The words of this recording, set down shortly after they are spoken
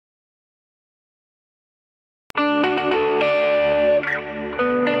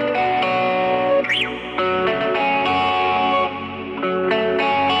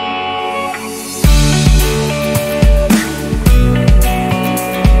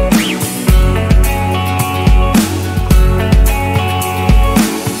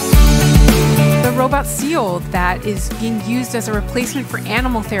field that is being used as a replacement for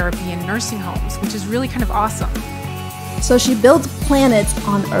animal therapy in nursing homes, which is really kind of awesome. So she builds planets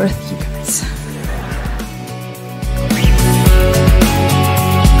on Earth, you guys.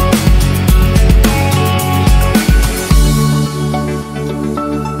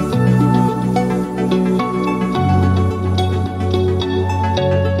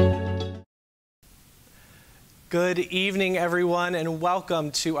 Good evening, everyone, and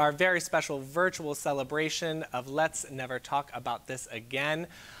welcome to our very special virtual celebration of Let's Never Talk About This Again.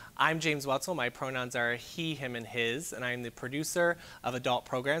 I'm James Wetzel. My pronouns are he, him, and his, and I'm the producer of adult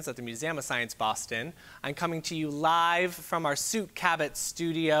programs at the Museum of Science Boston. I'm coming to you live from our Suit Cabot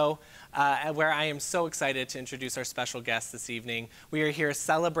studio, where I am so excited to introduce our special guest this evening. We are here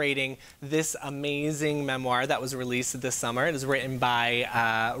celebrating this amazing memoir that was released this summer. It is written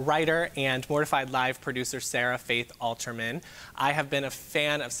by writer and Mortified live producer Sara Faith Alterman. I have been a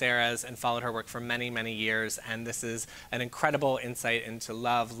fan of Sara's and followed her work for many, many years, and this is an incredible insight into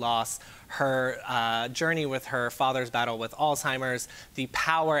love, loss, her journey with her father's battle with Alzheimer's, the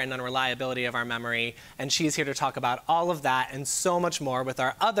power and unreliability of our memory, and she's here to talk about all of that and so much more with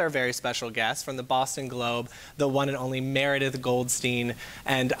our other very special guest from the Boston Globe, the one and only Meredith Goldstein,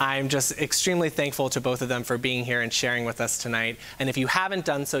 and I'm just extremely thankful to both of them for being here and sharing with us tonight. And if you haven't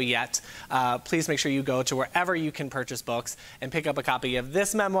done so yet, please make sure you go to wherever you can purchase books and pick up a copy of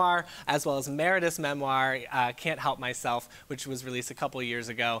this memoir as well as Meredith's memoir, Can't Help Myself, which was released a couple years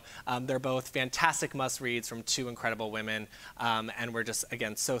ago. They're both fantastic must-reads from two incredible women, and we're just,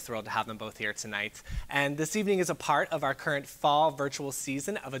 again, so thrilled to have them both here tonight. And this evening is a part of our current fall virtual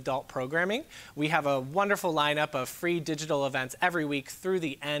season of adult programming. We have a wonderful lineup of free digital events every week through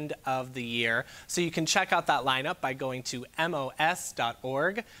the end of the year. So you can check out that lineup by going to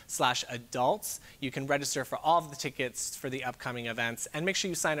mos.org/adults. You can register for all of the tickets for the upcoming events, and make sure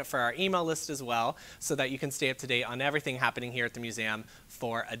you sign up for our email list as well so that you can stay up to date on everything happening here at the museum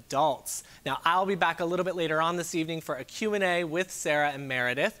for adults. Now, I'll be back a little bit later on this evening for a Q&A with Sara and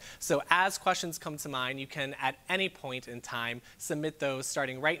Meredith. So as questions come to mind, you can, at any point in time, submit those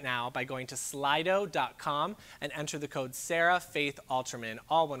starting right now by going to slido.com and enter the code Sara Faith Alterman,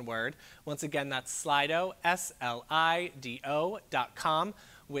 all one word. Once again, that's Slido, SLIDO.com,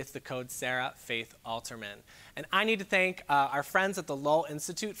 with the code Sara Faith Alterman. And I need to thank our friends at the Lowell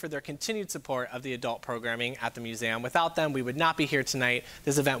Institute for their continued support of the adult programming at the museum. Without them, we would not be here tonight,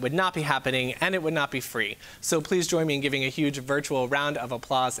 this event would not be happening, and it would not be free. So please join me in giving a huge virtual round of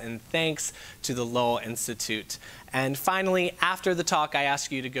applause and thanks to the Lowell Institute. And finally, after the talk, I ask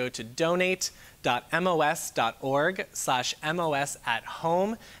you to go to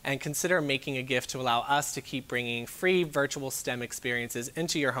donate.mos.org/mos@home and consider making a gift to allow us to keep bringing free virtual STEM experiences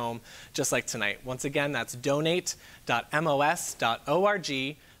into your home, just like tonight. Once again, that's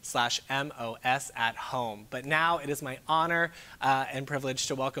donate.mos.org/mos@home. But now it is my honor and privilege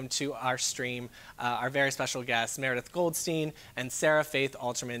to welcome to our stream our very special guests, Meredith Goldstein and Sara Faith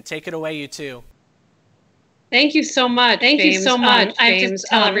Alterman. Take it away, you two. Thank you so much. Thank you so much. I have to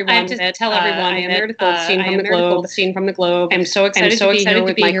tell everyone I am Meredith Goldstein from the Globe. I'm so excited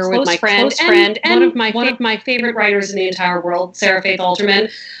to be here with my close friend and one of my favorite writers in the entire world, Sara Faith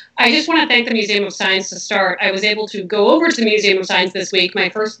Alterman. I just want to thank the Museum of Science to start. I was able to go over to the Museum of Science this week, my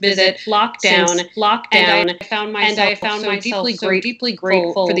first visit, lockdown, and I found myself deeply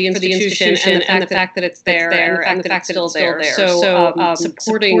grateful for the institution and the fact that it's there and the fact that it's still there. So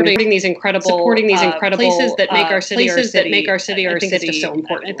supporting these incredible places that make our city our city. I think it's just so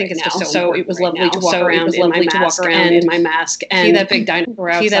important. I think it's just so it was lovely to walk around in my mask and see that big dinosaur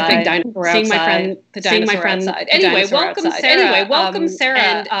outside. Seeing my friend outside. Anyway, welcome Sara.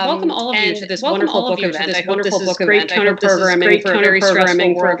 And welcome all of you to this wonderful book event. I hope this is great counter-programming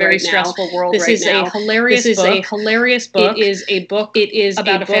for a very stressful world right now. This is a hilarious book. It is a book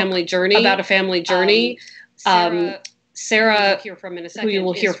about a family journey. Sara, who you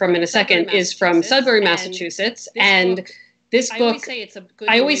will hear from in a second, is from Sudbury, Massachusetts, and this book,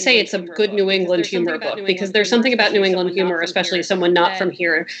 I always say it's a good New England humor book, because there's something about New England humor, especially someone not from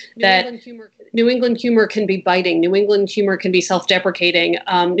here, that New England humor can be biting. New England humor can be self-deprecating.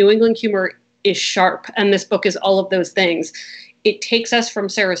 New England humor is sharp, and this book is all of those things. It takes us from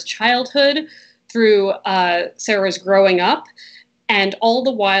Sara's childhood through Sara's growing up, and all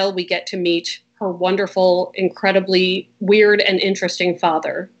the while we get to meet her wonderful, incredibly weird and interesting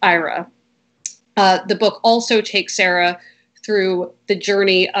father, Ira. The book also takes Sara through the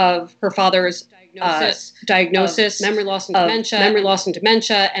journey of her father's diagnosis, memory loss and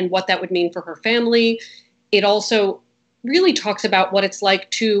dementia, and what that would mean for her family. It also really talks about what it's like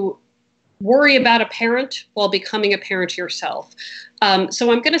to worry about a parent while becoming a parent yourself.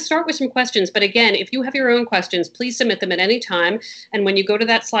 So I'm going to start with some questions. But again, if you have your own questions, please submit them at any time. And when you go to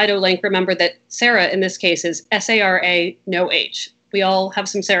that Slido link, remember that Sara, in this case, is Sara, no H. We all have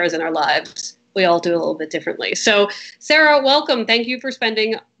some Saras in our lives. We all do a little bit differently. So Sara, welcome. Thank you for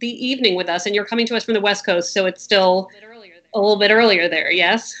spending the evening with us. And you're coming to us from the West Coast, so it's still a little bit earlier there,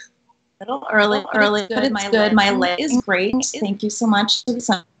 yes? A little early, but it's good. My light is great. Thank you so much for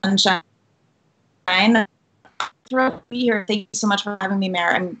the sunshine. Thrilled to be here. Thank you so much for having me,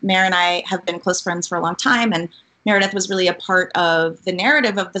 Mare. Mare and I have been close friends for a long time, and Meredith was really a part of the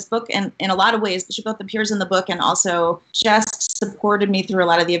narrative of this book in a lot of ways. She both appears in the book and also just supported me through a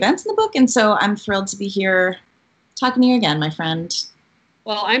lot of the events in the book. And so I'm thrilled to be here talking to you again, my friend.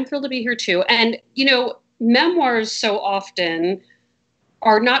 Well, I'm thrilled to be here too. And, you know, memoirs so often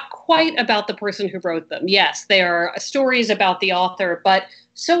are not quite about the person who wrote them. Yes, they are stories about the author, but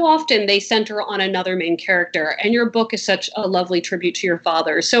so often they center on another main character. And your book is such a lovely tribute to your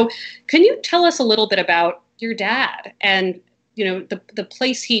father. So can you tell us a little bit about your dad and, you know, the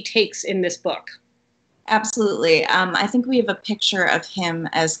place he takes in this book? Absolutely. I think we have a picture of him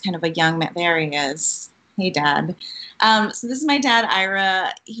as kind of a young man. There he is. Hey, Dad. So this is my dad,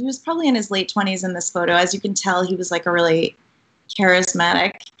 Ira. He was probably in his late 20s in this photo. As you can tell, he was like a really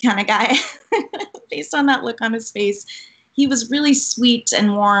charismatic kind of guy. Based on that look on his face, he was really sweet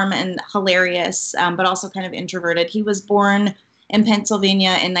and warm and hilarious, but also kind of introverted. He was born in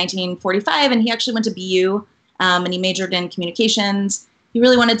Pennsylvania in 1945, and he actually went to BU, and he majored in communications. He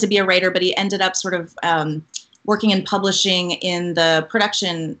really wanted to be a writer, but he ended up sort of working in publishing in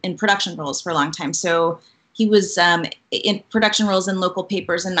production roles for a long time. So he was in production roles in local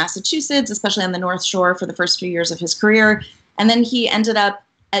papers in Massachusetts, especially on the North Shore, for the first few years of his career. And then he ended up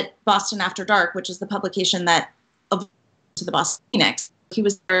at Boston After Dark, which is the publication that evolved to the Boston Phoenix. He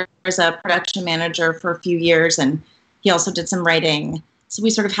was there as a production manager for a few years, and he also did some writing. So we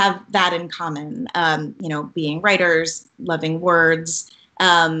sort of have that in common, you know, being writers, loving words,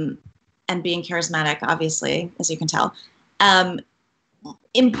 and being charismatic, obviously, as you can tell.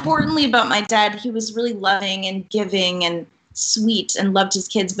 Importantly about my dad, he was really loving and giving and sweet and loved his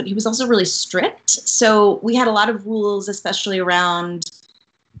kids, but he was also really strict. So we had a lot of rules, especially around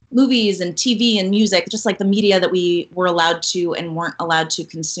movies and TV and music, just like the media that we were allowed to and weren't allowed to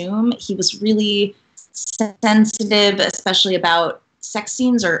consume. He was really sensitive, especially about sex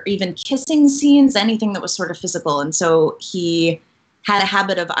scenes or even kissing scenes, anything that was sort of physical. And so he had a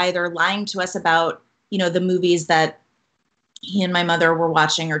habit of either lying to us about, you know, the movies that he and my mother were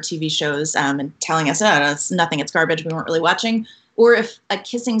watching or TV shows, and telling us, oh, it's nothing, it's garbage, we weren't really watching. Or if a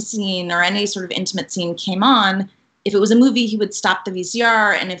kissing scene or any sort of intimate scene came on, if it was a movie, he would stop the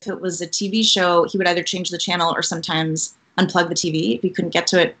VCR. And if it was a TV show, he would either change the channel or sometimes unplug the TV if he couldn't get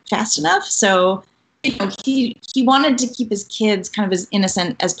to it fast enough. So, you know, he wanted to keep his kids kind of as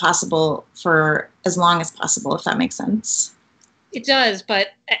innocent as possible for as long as possible, if that makes sense. It does, but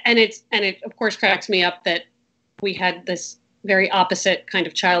it of course cracks me up that we had this very opposite kind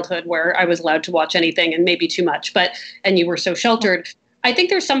of childhood where I was allowed to watch anything and maybe too much, and you were so sheltered. I think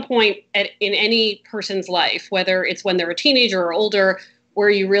there's some point in any person's life, whether it's when they're a teenager or older,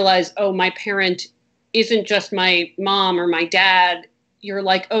 where you realize, oh, my parent isn't just my mom or my dad. You're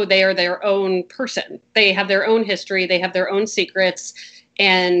like, oh, they are their own person. They have their own history. They have their own secrets.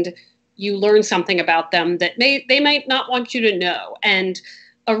 And you learn something about them that they might not want you to know. And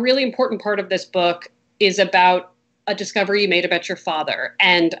a really important part of this book is about a discovery you made about your father.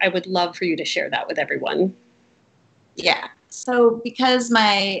 And I would love for you to share that with everyone. Yeah. So because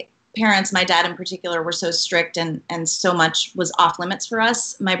my parents, my dad in particular, were so strict and so much was off limits for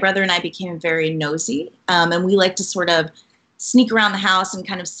us, my brother and I became very nosy. And we like to sort of sneak around the house and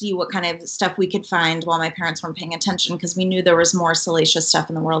kind of see what kind of stuff we could find while my parents weren't paying attention, because we knew there was more salacious stuff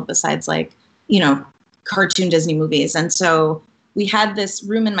in the world besides, like, you know, cartoon Disney movies. And so we had this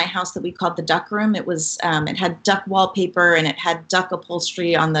room in my house that we called the duck room. It was, it had duck wallpaper and it had duck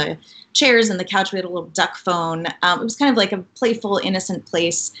upholstery on the chairs and the couch. We had a little duck phone. It was kind of like a playful, innocent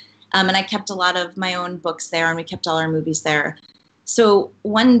place. And I kept a lot of my own books there, and we kept all our movies there. So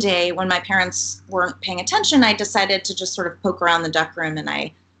one day when my parents weren't paying attention, I decided to just sort of poke around the duck room, and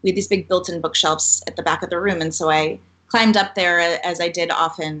we had these big built-in bookshelves at the back of the room. And so I climbed up there, as I did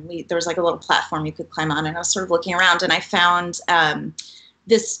often. There was like a little platform you could climb on, and I was sort of looking around, and I found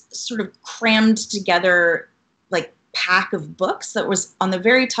this sort of crammed together like pack of books that was on the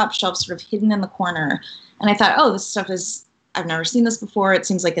very top shelf, sort of hidden in the corner. And I thought, oh, this stuff I've never seen this before. It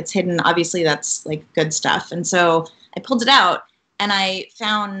seems like it's hidden. Obviously that's like good stuff. And so I pulled it out, and I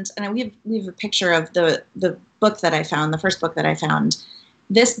found, and we have a picture of the book that I found, the first book that I found.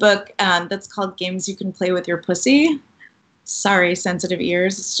 this book that's called Games You Can Play with Your Pussy. Sorry, sensitive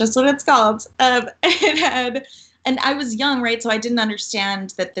ears. It's just what it's called. It had, and I was young, right? So I didn't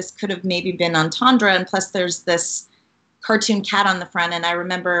understand that this could have maybe been entendre. And plus there's this cartoon cat on the front. And I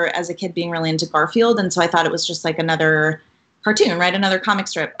remember as a kid being really into Garfield. And so I thought it was just like another cartoon, right? Another comic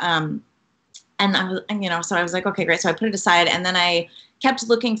strip. And I was, so I was like, okay, great. So I put it aside, and then I kept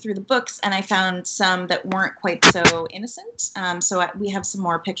looking through the books, and I found some that weren't quite so innocent. We have some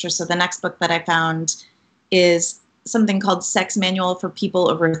more pictures. So the next book that I found is something called Sex Manual for People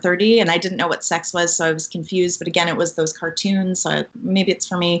Over 30. And I didn't know what sex was, so I was confused. But again, it was those cartoons, so maybe it's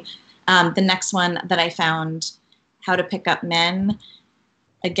for me. The next one that I found, How to Pick Up Men,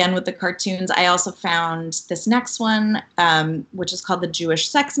 again with the cartoons. I also found this next one, which is called The Jewish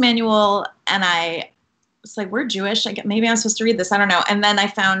Sex Manual. And I was like, we're Jewish. Maybe I'm supposed to read this. I don't know. And then I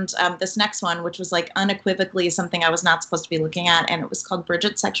found this next one, which was like unequivocally something I was not supposed to be looking at. And it was called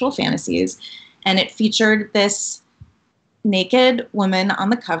Bridget's Sexual Fantasies. And it featured this naked woman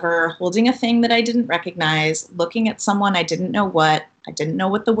on the cover holding a thing that I didn't recognize, looking at someone I didn't know what. I didn't know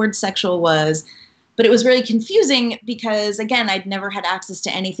what the word sexual was. But it was really confusing because, again, I'd never had access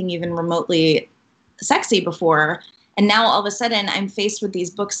to anything even remotely sexy before. And now all of a sudden I'm faced with these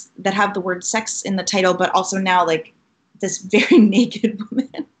books that have the word sex in the title, but also now like this very naked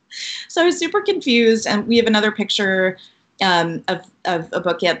woman. So I was super confused. And we have another picture of a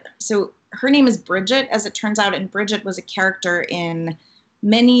book yet. So her name is Bridget, as it turns out. And Bridget was a character in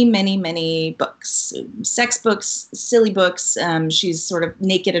many, many, many books, sex books, silly books. She's sort of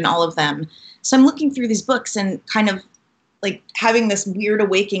naked in all of them. So I'm looking through these books and kind of like having this weird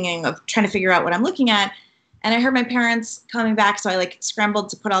awakening of trying to figure out what I'm looking at. And I heard my parents coming back, so I like scrambled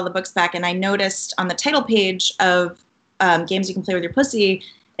to put all the books back. And I noticed on the title page of Games You Can Play with Your Pussy,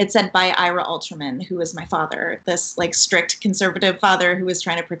 it said by Sara Alterman, who was my father, this like strict conservative father who was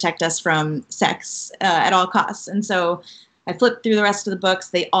trying to protect us from sex at all costs. And so I flipped through the rest of the books.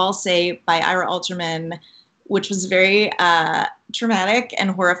 They all say by Sara Alterman, which was very traumatic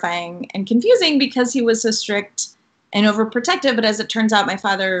and horrifying and confusing because he was so strict and overprotective. But as it turns out, my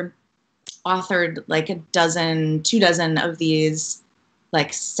father authored like 2 dozen of these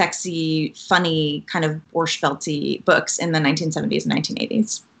like sexy, funny, kind of Borscht Belty books in the 1970s and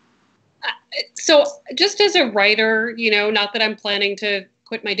 1980s. So just as a writer, not that I'm planning to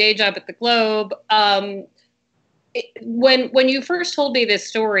quit my day job at the Globe, when you first told me this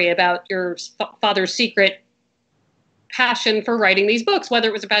story about your father's secret passion for writing these books, whether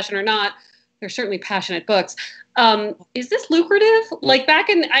it was a passion or not, they're certainly passionate books. Is this lucrative? Like back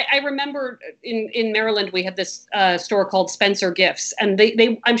I remember in Maryland, we had this store called Spencer Gifts, and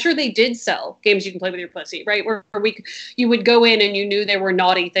they I'm sure they did sell Games You Can Play with Your Pussy, right? Where you would go in and you knew there were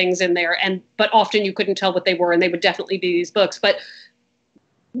naughty things in there, but often you couldn't tell what they were, and they would definitely be these books. But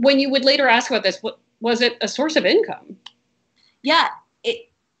when you would later ask about this, was it a source of income? Yeah.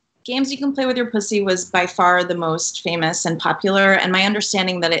 Games You Can Play with Your Pussy was by far the most famous and popular. And my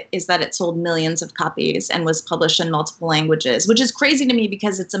understanding is that it sold millions of copies and was published in multiple languages, which is crazy to me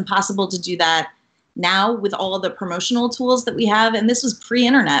because it's impossible to do that now with all the promotional tools that we have. And this was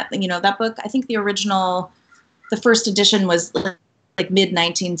pre-internet. That book, I think the first edition was like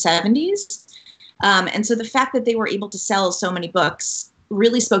mid-1970s. And so the fact that they were able to sell so many books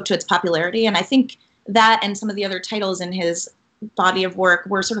really spoke to its popularity. And I think that and some of the other titles in his body of work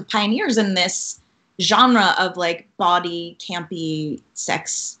were sort of pioneers in this genre of like body campy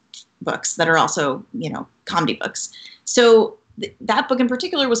sex books that are also, comedy books. So that book in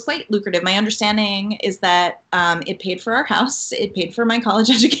particular was quite lucrative. My understanding is that it paid for our house. It paid for my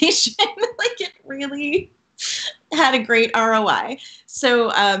college education. Like it really had a great ROI.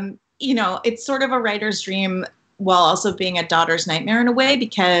 So, it's sort of a writer's dream while also being a daughter's nightmare in a way,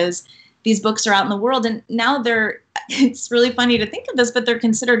 because these books are out in the world and now it's really funny to think of this, but they're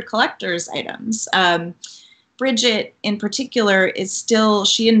considered collector's items. Bridget in particular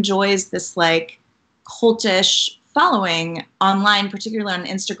she enjoys this like cultish following online, particularly on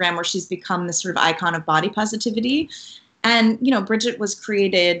Instagram, where she's become this sort of icon of body positivity. And, Bridget was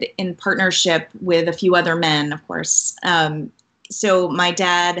created in partnership with a few other men, of course. So my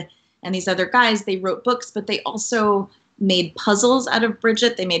dad and these other guys, they wrote books, but they also made puzzles out of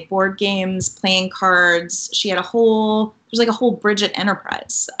Bridget. They made board games, playing cards. She had there's like a whole Bridget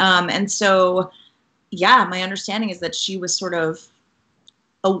enterprise. And so, yeah, my understanding is that she was sort of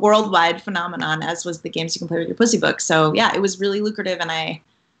a worldwide phenomenon, as was the Games You Can Play with Your Pussy book. So yeah, it was really lucrative, and I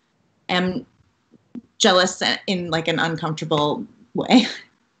am jealous in like an uncomfortable way.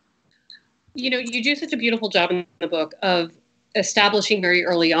 You do such a beautiful job in the book of establishing very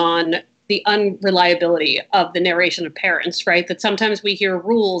early on the unreliability of the narration of parents, right? That sometimes we hear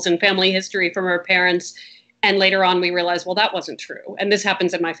rules and family history from our parents, and later on we realize, well, that wasn't true. And this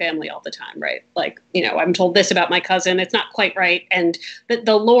happens in my family all the time, right? Like, I'm told this about my cousin, it's not quite right. And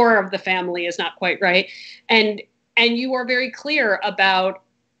the lore of the family is not quite right. And you are very clear about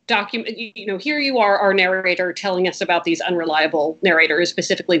here you are, our narrator, telling us about these unreliable narrators,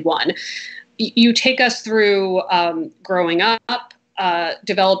 specifically one. You take us through growing up,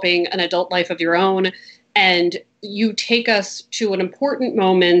 developing an adult life of your own, and you take us to an important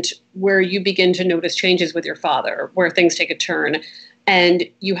moment where you begin to notice changes with your father, where things take a turn, and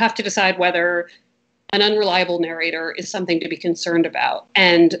you have to decide whether an unreliable narrator is something to be concerned about.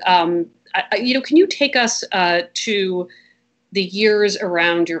 And can you take us to the years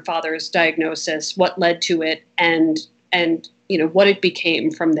around your father's diagnosis, what led to it, and what it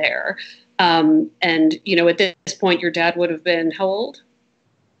became from there? At this point, your dad would have been how old?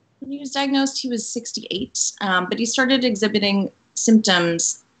 When he was diagnosed, he was 68, but he started exhibiting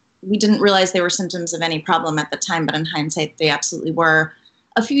symptoms. We didn't realize they were symptoms of any problem at the time, but in hindsight, they absolutely were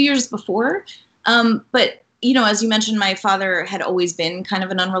a few years before. But as you mentioned, my father had always been kind of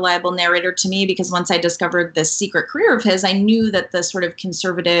an unreliable narrator to me, because once I discovered this secret career of his, I knew that the sort of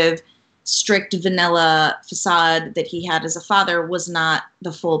conservative, strict, vanilla facade that he had as a father was not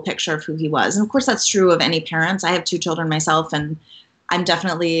the full picture of who he was. And of course, that's true of any parents. I have 2 children myself, and I'm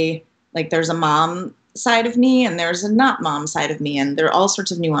definitely there's a mom side of me and there's a not mom side of me, and there are all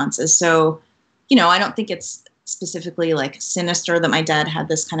sorts of nuances. So, I don't think it's specifically sinister that my dad had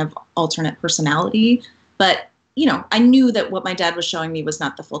this kind of alternate personality, but, I knew that what my dad was showing me was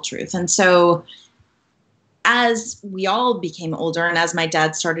not the full truth. And so as we all became older and as my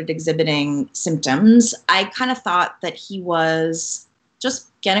dad started exhibiting symptoms, I kind of thought that he was just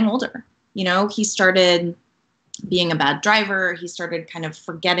getting older. He started being a bad driver. He started kind of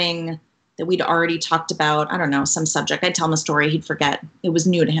forgetting that we'd already talked about, I don't know, some subject. I'd tell him a story, he'd forget. It was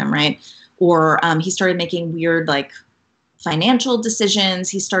new to him, right? Or he started making weird, financial decisions.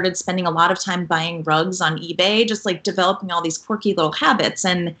 He started spending a lot of time buying rugs on eBay, just developing all these quirky little habits.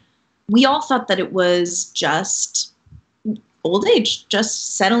 And we all thought that it was just old age,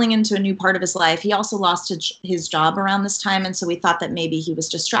 just settling into a new part of his life. He also lost his job around this time. And so we thought that maybe he was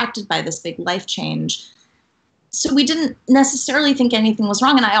distracted by this big life change. So we didn't necessarily think anything was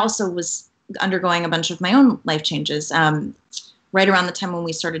wrong. And I also was undergoing a bunch of my own life changes. Right around the time when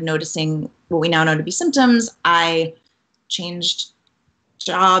we started noticing what we now know to be symptoms, I changed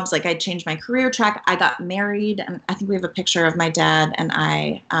jobs. I changed my career track. I got married. And I think we have a picture of my dad and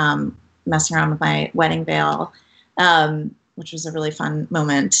I messing around with my wedding veil, which was a really fun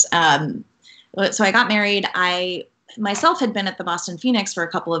moment. So I got married. I myself had been at the Boston Phoenix for a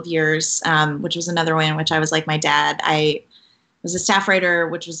couple of years, which was another way in which I was like my dad. I was a staff writer,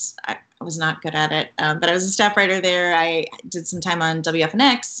 I was not good at it, but I was a staff writer there. I did some time on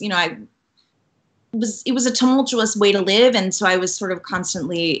WFNX. It was a tumultuous way to live, and so I was sort of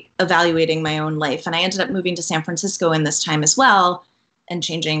constantly evaluating my own life. And I ended up moving to San Francisco in this time as well, and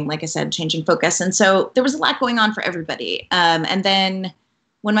changing focus. And so there was a lot going on for everybody. And then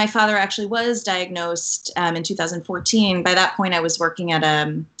when my father actually was diagnosed in 2014, by that point I was working at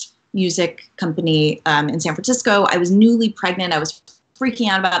a music company in San Francisco. I was newly pregnant. I was freaking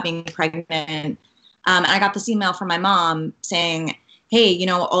out about being pregnant. And I got this email from my mom saying, hey,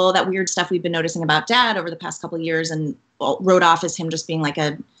 all that weird stuff we've been noticing about dad over the past couple of years, and wrote off as him just being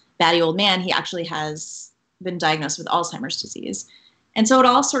a batty old man. He actually has been diagnosed with Alzheimer's disease. And so it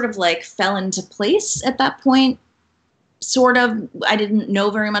all sort of fell into place at that point. Sort of, I didn't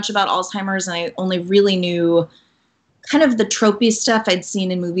know very much about Alzheimer's, and I only really knew kind of the tropey stuff I'd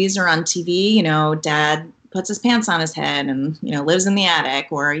seen in movies or on TV. Dad puts his pants on his head and, lives in the attic,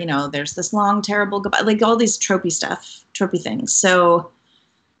 or, there's this long, terrible goodbye, all these tropey things. So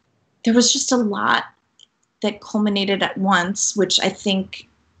there was just a lot that culminated at once, which I think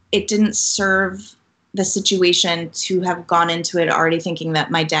it didn't serve the situation to have gone into it already thinking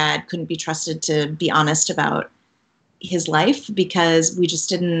that my dad couldn't be trusted to be honest about his life, because we just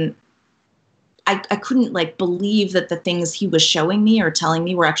didn't, I couldn't believe that the things he was showing me or telling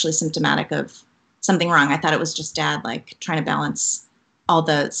me were actually symptomatic of something wrong. I thought it was just dad trying to balance all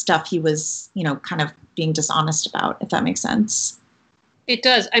the stuff he was, kind of being dishonest about, if that makes sense. It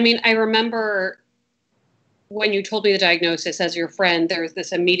does. I mean, I remember when you told me the diagnosis as your friend, there was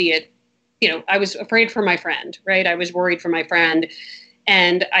this immediate, I was afraid for my friend, right? I was worried for my friend.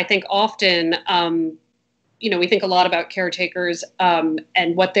 And I think often we think a lot about caretakers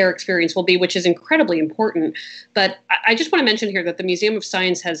and what their experience will be, which is incredibly important. But I just want to mention here that the Museum of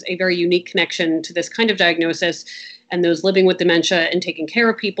Science has a very unique connection to this kind of diagnosis and those living with dementia and taking care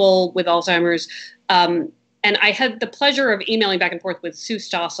of people with Alzheimer's. And I had the pleasure of emailing back and forth with Sue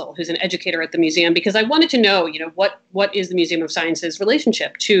Stossel, who's an educator at the museum, because I wanted to know, what is the Museum of Science's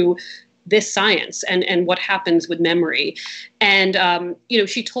relationship to this science and what happens with memory. And,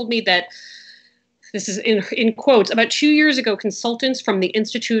 she told me that, this is in quotes, about 2 years ago, consultants from the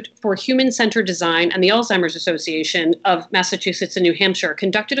Institute for Human-Centered Design and the Alzheimer's Association of Massachusetts and New Hampshire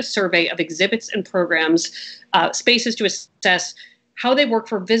conducted a survey of exhibits and programs, spaces to assess how they work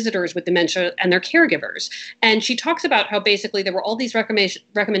for visitors with dementia and their caregivers. And she talks about how basically there were all these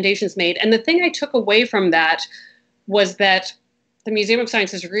recommendations made. And the thing I took away from that was that the Museum of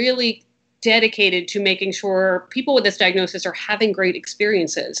Science is really dedicated to making sure people with this diagnosis are having great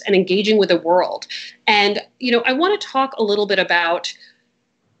experiences and engaging with the world. And, I want to talk a little bit about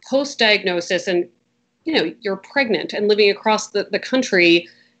post-diagnosis and, you're pregnant and living across the country,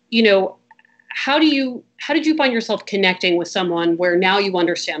 how did you find yourself connecting with someone where now you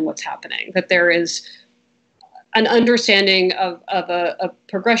understand what's happening, that there is an understanding of a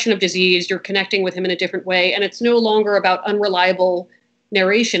progression of disease, you're connecting with him in a different way, and it's no longer about unreliable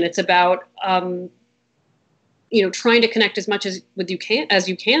narration. It's about, trying to connect as much as you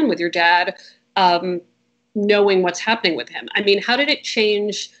can with your dad, knowing what's happening with him. I mean, how did it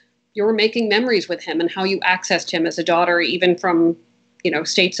change your making memories with him and how you accessed him as a daughter, even from,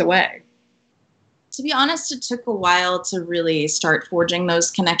 states away? To be honest, it took a while to really start forging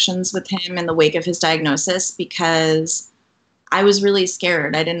those connections with him in the wake of his diagnosis, because I was really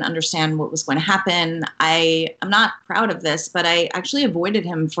scared. I didn't understand what was going to happen. I'm not proud of this, but I actually avoided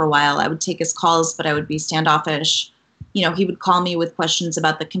him for a while. I would take his calls, but I would be standoffish. He would call me with questions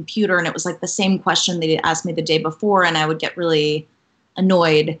about the computer, and it was like the same question that he asked me the day before, and I would get really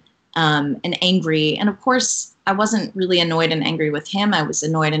annoyed and angry. And of course, I wasn't really annoyed and angry with him. I was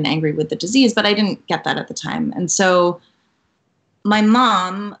annoyed and angry with the disease, but I didn't get that at the time. And so my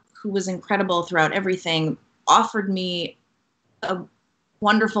mom, who was incredible throughout everything, offered me a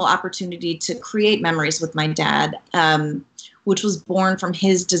wonderful opportunity to create memories with my dad, which was born from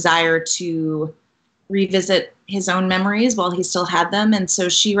his desire to revisit his own memories while he still had them. And so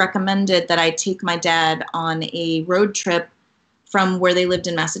she recommended that I take my dad on a road trip from where they lived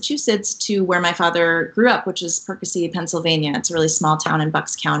in Massachusetts to where my father grew up, which is Percy, Pennsylvania. It's a really small town in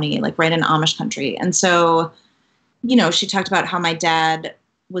Bucks County, like right in Amish country. And so, she talked about how my dad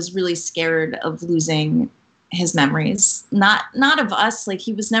was really scared of losing his memories, not of us. Like,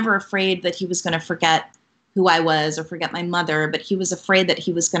 he was never afraid that he was going to forget who I was or forget my mother, but he was afraid that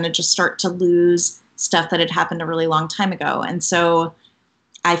he was going to just start to lose stuff that had happened a really long time ago. And so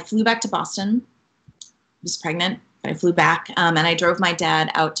I flew back to Boston, was pregnant. I flew back and I drove my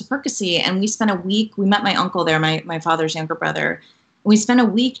dad out to Percy, and we spent a week. We met my uncle there, my father's younger brother. And we spent a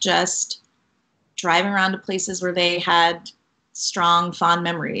week just driving around to places where they had strong, fond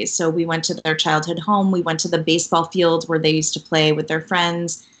memories. So we went to their childhood home. We went to the baseball field where they used to play with their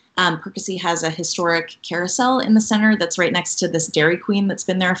friends. Percy has a historic carousel in the center that's right next to this Dairy Queen that's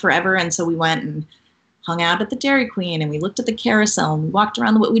been there forever. And so we went and hung out at the Dairy Queen, and we looked at the carousel, and we walked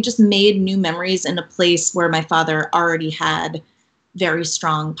around we just made new memories in a place where my father already had very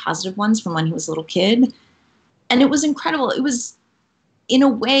strong positive ones from when he was a little kid. And it was incredible. It was, in a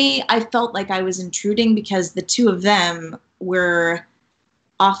way, I felt like I was intruding, because the two of them were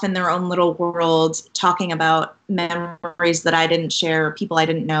off in their own little world talking about memories that I didn't share, people I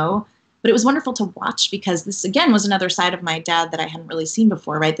didn't know. But it was wonderful to watch, because this, again, was another side of my dad that I hadn't really seen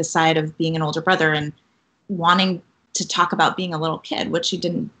before, right? The side of being an older brother and wanting to talk about being a little kid, which he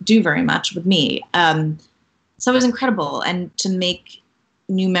didn't do very much with me. So it was incredible. And to make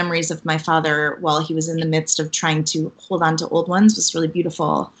new memories of my father while he was in the midst of trying to hold on to old ones was really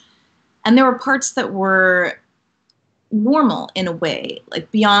beautiful. And there were parts that were normal in a way,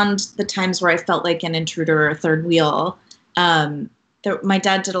 like beyond the times where I felt like an intruder or a third wheel. My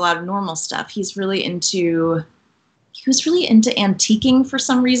dad did a lot of normal stuff. He was really into antiquing for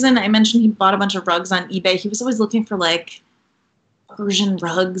some reason. I mentioned he bought a bunch of rugs on eBay. He was always looking for like Persian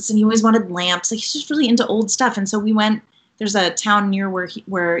rugs, and he always wanted lamps. Like, he's just really into old stuff. And so we went, there's a town near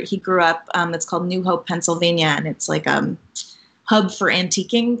where he grew up that's called New Hope, Pennsylvania. And it's like a hub for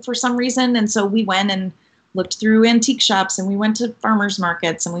antiquing for some reason. And so we went and looked through antique shops, and we went to farmers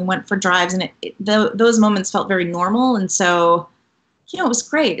markets, and we went for drives, and those moments felt very normal. And so, it was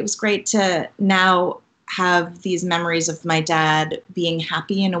great. It was great to now have these memories of my dad being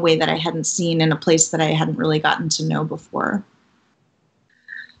happy in a way that I hadn't seen in a place that I hadn't really gotten to know before.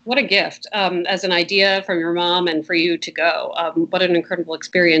 What a gift, as an idea from your mom and for you to go. What an incredible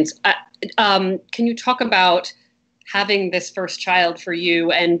experience. Can you talk about having this first child for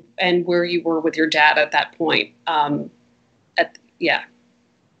you and where you were with your dad at that point? And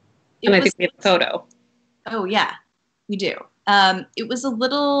I think we have a photo. Oh, yeah, we do.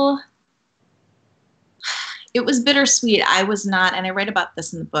 It was bittersweet. I was not, and I write about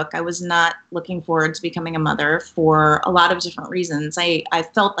this in the book, I was not looking forward to becoming a mother for a lot of different reasons. I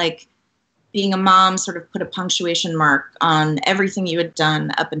felt like being a mom sort of put a punctuation mark on everything you had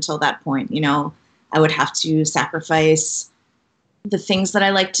done up until that point. You know, I would have to sacrifice the things that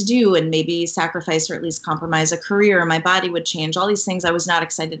I like to do and maybe sacrifice or at least compromise a career. My body would change. All these things, I was not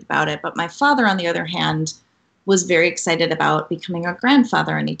excited about it. But my father, on the other hand, was very excited about becoming a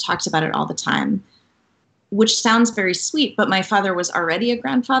grandfather, and he talked about it all the time, which sounds very sweet, but my father was already a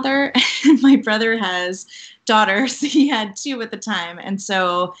grandfather. My brother has daughters. He had 2 at the time. And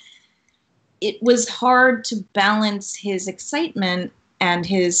so it was hard to balance his excitement and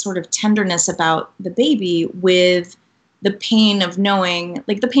his sort of tenderness about the baby with the pain of knowing,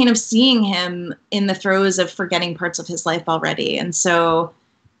 like the pain of seeing him in the throes of forgetting parts of his life already. And so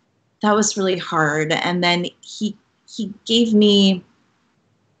that was really hard. And then he gave me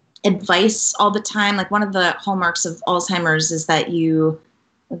advice all the time. Like, one of the hallmarks of Alzheimer's is that you,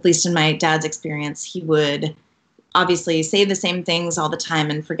 at least in my dad's experience, he would obviously say the same things all the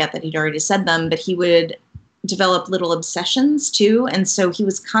time and forget that he'd already said them, but he would develop little obsessions too. And so he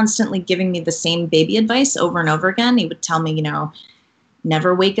was constantly giving me the same baby advice over and over again. He would tell me, you know,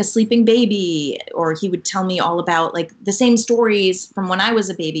 never wake a sleeping baby, or he would tell me all about like the same stories from when I was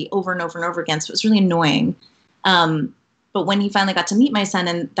a baby over and over and over again. So it was really annoying. But when he finally got to meet my son,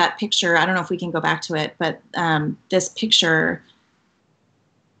 and that picture, I don't know if we can go back to it, but this picture,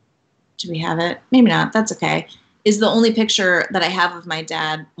 do we have it? Maybe not. That's okay. Is the only picture that I have of my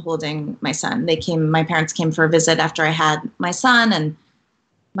dad holding my son. My parents came for a visit after I had my son, and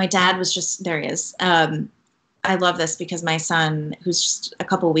my dad was just, there he is. I love this because my son, who's just a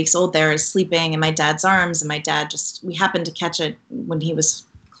couple of weeks old there, is sleeping in my dad's arms, and my dad we happened to catch it when he was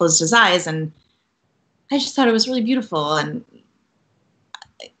closed his eyes, and I just thought it was really beautiful. And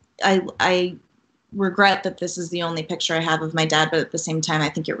I regret that this is the only picture I have of my dad, but at the same time, I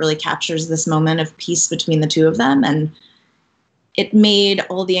think it really captures this moment of peace between the two of them. And it made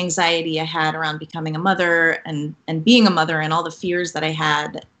all the anxiety I had around becoming a mother and being a mother and all the fears that I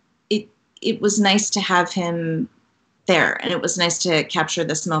had, it was nice to have him there. And it was nice to capture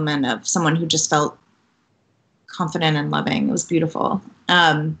this moment of someone who just felt confident and loving. It was beautiful.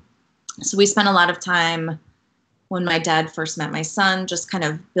 So we spent a lot of time when my dad first met my son, just kind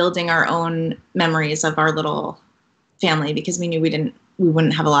of building our own memories of our little family, because we knew we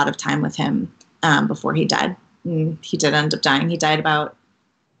wouldn't have a lot of time with him before he died. And he did end up dying. He died about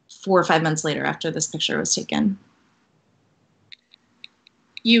 4 or 5 months later after this picture was taken.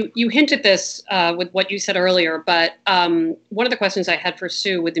 You hinted this with what you said earlier, but one of the questions I had for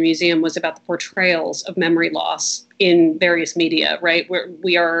Sue with the museum was about the portrayals of memory loss in various media, right?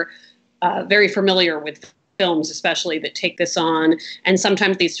 We are very familiar with films, especially, that take this on, and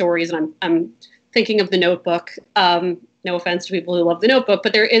sometimes these stories, and I'm thinking of The Notebook. No offense to people who love The Notebook,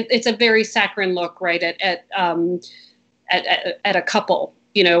 but it's a very saccharine look, right, at a couple,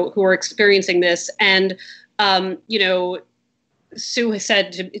 you know, who are experiencing this, and you know, Sue has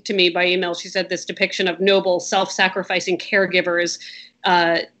said to me by email, she said this depiction of noble, self-sacrificing caregivers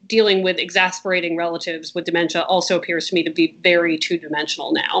dealing with exasperating relatives with dementia also appears to me to be very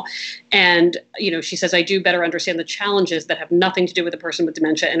two-dimensional now. And, you know, she says, I do better understand the challenges that have nothing to do with the person with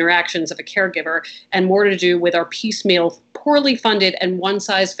dementia interactions of a caregiver and more to do with our piecemeal, poorly funded and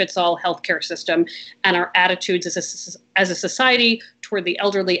one-size-fits-all healthcare system and our attitudes as a society toward the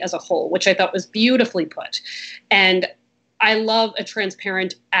elderly as a whole, which I thought was beautifully put. And I love a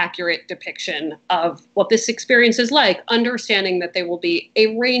transparent, accurate depiction of what this experience is like, understanding that there will be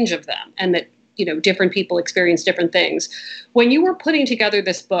a range of them and that, you know, different people experience different things. When you were putting together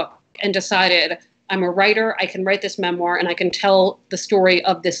this book and decided, I'm a writer, I can write this memoir, and I can tell the story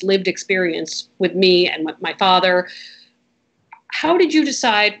of this lived experience with me and with my father, how did you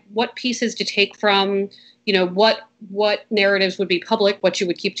decide what pieces to take from, you know, what narratives would be public, what you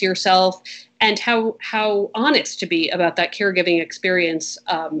would keep to yourself, and how honest to be about that caregiving experience,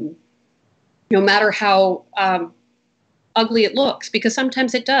 no matter how ugly it looks, because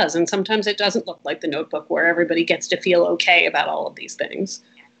sometimes it does, and sometimes it doesn't look like The Notebook, where everybody gets to feel okay about all of these things.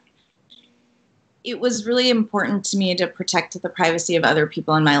 It was really important to me to protect the privacy of other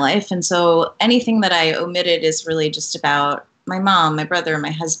people in my life, and so anything that I omitted is really just about my mom, my brother,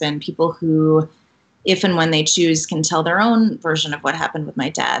 my husband, people who if and when they choose, can tell their own version of what happened with my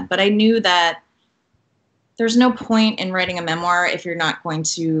dad. But I knew that there's no point in writing a memoir if you're not going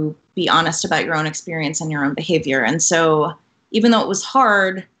to be honest about your own experience and your own behavior. And so even though it was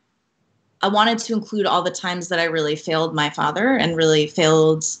hard, I wanted to include all the times that I really failed my father and really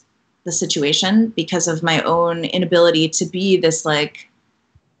failed the situation because of my own inability to be this like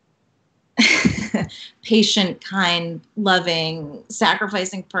patient, kind, loving,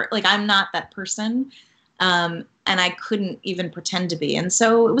 sacrificing like I'm not that person. And I couldn't even pretend to be. And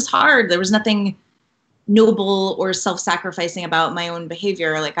so it was hard. There was nothing noble or self-sacrificing about my own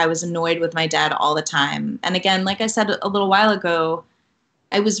behavior. Like I was annoyed with my dad all the time. And again, like I said a little while ago,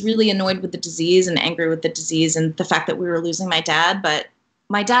 I was really annoyed with the disease and angry with the disease and the fact that we were losing my dad. But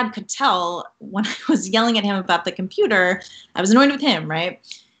my dad could tell when I was yelling at him about the computer, I was annoyed with him, right?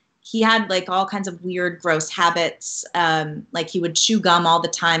 He had like all kinds of weird, gross habits. Like he would chew gum all the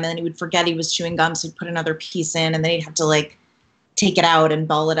time and then he would forget he was chewing gum. So he'd put another piece in and then he'd have to like take it out and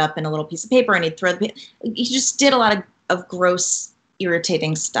ball it up in a little piece of paper and he'd throw he just did a lot of gross,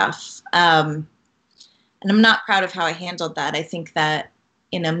 irritating stuff. And I'm not proud of how I handled that. I think that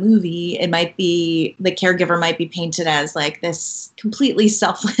in a movie, it might be, the caregiver might be painted as like this completely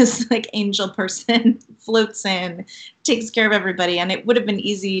selfless, like angel person, floats in, takes care of everybody. And it would have been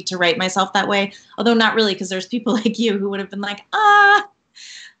easy to write myself that way. Although not really, because there's people like you who would have been like, I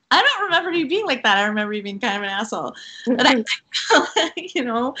don't remember you being like that. I remember you being kind of an asshole. But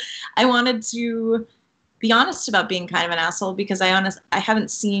I wanted to be honest about being kind of an asshole because I haven't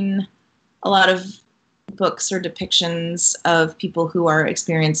seen a lot of books or depictions of people who are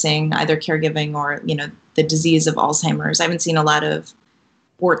experiencing either caregiving or, the disease of Alzheimer's. I haven't seen a lot of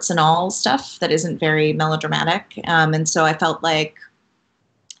warts and all stuff that isn't very melodramatic. And so I felt like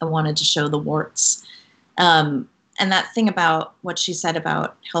I wanted to show the warts. And that thing about what she said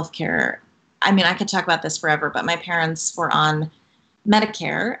about healthcare, I mean, I could talk about this forever, but my parents were on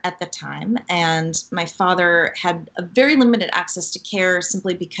Medicare at the time, and my father had a very limited access to care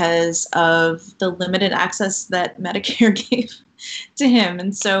simply because of the limited access that Medicare gave to him.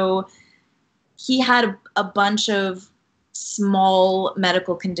 And so he had a bunch of small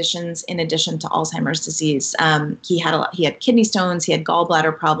medical conditions in addition to Alzheimer's disease. He had kidney stones, he had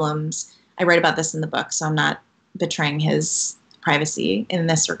gallbladder problems. I write about this in the book, so I'm not betraying his privacy in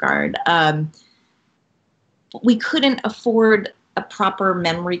this regard. We couldn't afford a proper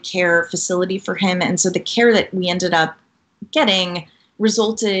memory care facility for him. And so the care that we ended up getting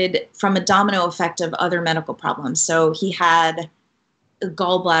resulted from a domino effect of other medical problems. So he had a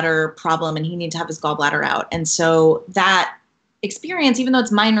gallbladder problem and he needed to have his gallbladder out. And so that experience, even though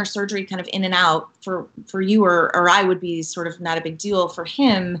it's minor surgery kind of in and out for you or I would be sort of not a big deal, for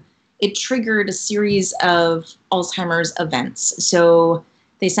him, it triggered a series of Alzheimer's events. So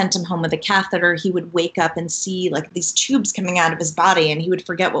they sent him home with a catheter. He would wake up and see like these tubes coming out of his body and he would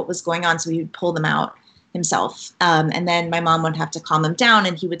forget what was going on. So he would pull them out himself. And then my mom would have to calm him down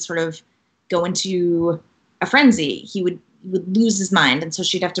and he would sort of go into a frenzy. He would lose his mind. And so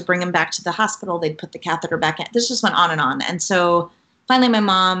she'd have to bring him back to the hospital. They'd put the catheter back in. This just went on and on. And so finally my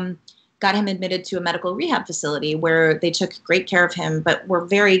mom got him admitted to a medical rehab facility where they took great care of him, but were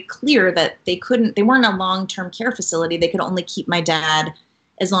very clear that they weren't a long-term care facility. They could only keep my dad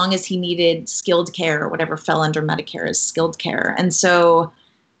as long as he needed skilled care or whatever fell under Medicare as skilled care. And so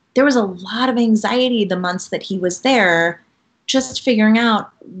there was a lot of anxiety the months that he was there, just figuring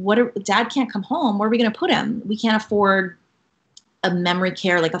out dad can't come home. Where are we going to put him? We can't afford a memory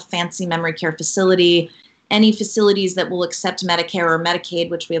care, like a fancy memory care facility. Any facilities that will accept Medicare or Medicaid,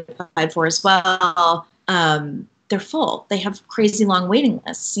 which we applied for as well, they're full. They have crazy long waiting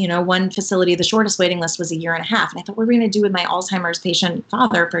lists. One facility, the shortest waiting list was 1.5 years. And I thought, what are we going to do with my Alzheimer's patient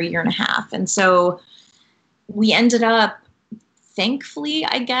father for 1.5 years? And so we ended up, thankfully,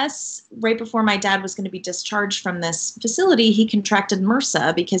 I guess, right before my dad was going to be discharged from this facility, he contracted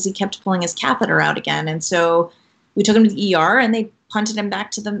MRSA because he kept pulling his catheter out again. And so we took him to the ER and they punted him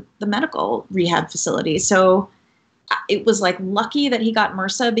back to the medical rehab facility. So it was like lucky that he got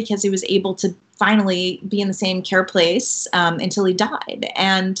MRSA because he was able to finally be in the same care place until he died.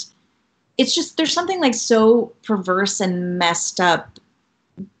 And it's just, there's something like so perverse and messed up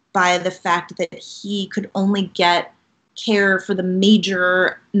by the fact that he could only get care for the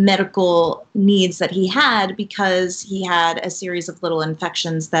major medical needs that he had because he had a series of little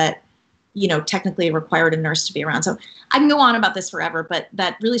infections that, technically required a nurse to be around. So I can go on about this forever, but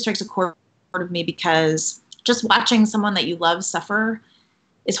that really strikes a chord of me because just watching someone that you love suffer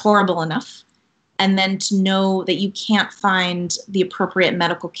is horrible enough. And then to know that you can't find the appropriate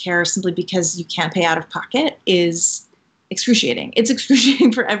medical care simply because you can't pay out of pocket is excruciating. It's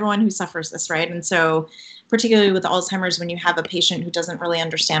excruciating for everyone who suffers this, right? And so particularly with Alzheimer's, when you have a patient who doesn't really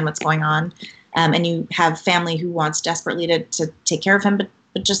understand what's going on, and you have family who wants desperately to take care of him,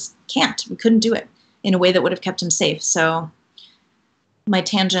 but just can't. We couldn't do it in a way that would have kept him safe. So my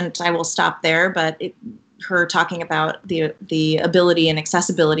tangent, I will stop there, but her talking about the ability and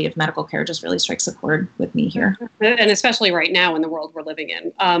accessibility of medical care just really strikes a chord with me here. And especially right now in the world we're living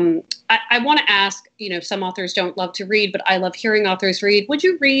in. I want to ask, some authors don't love to read, but I love hearing authors read. Would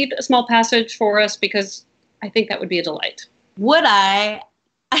you read a small passage for us? Because I think that would be a delight. Would I?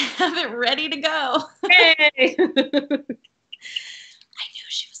 I have it ready to go. Hey! I knew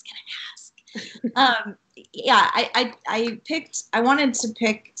she was going to ask. I wanted to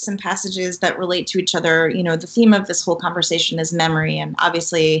pick some passages that relate to each other. The theme of this whole conversation is memory, and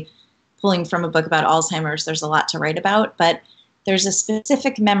obviously pulling from a book about Alzheimer's, there's a lot to write about, but there's a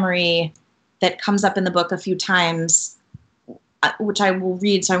specific memory that comes up in the book a few times, which I will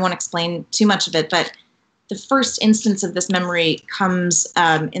read, so I won't explain too much of it, but the first instance of this memory comes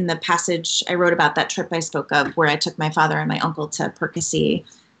in the passage I wrote about that trip I spoke of, where I took my father and my uncle to Percy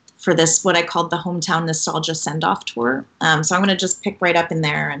for this, what I called the hometown nostalgia send-off tour. So I'm going to just pick right up in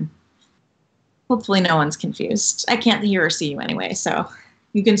there, and hopefully no one's confused. I can't hear or see you anyway, so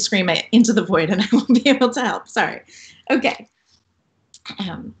you can scream it into the void and I won't be able to help. Sorry. Okay.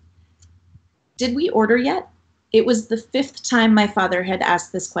 Did we order yet? It was the 5th time my father had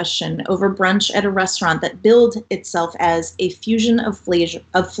asked this question over brunch at a restaurant that billed itself as a fusion of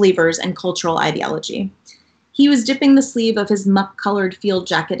flavors and cultural ideology. He was dipping the sleeve of his muck-colored field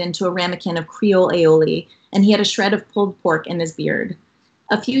jacket into a ramekin of Creole aioli, and he had a shred of pulled pork in his beard.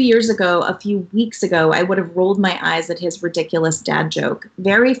 A few weeks ago, I would have rolled my eyes at his ridiculous dad joke.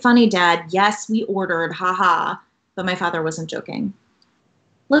 Very funny, Dad. Yes, we ordered. Ha ha. But my father wasn't joking.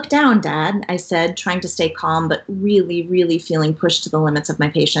 Look down, Dad, I said, trying to stay calm, but really, really feeling pushed to the limits of my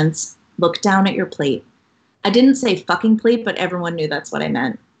patience. Look down at your plate. I didn't say fucking plate, but everyone knew that's what I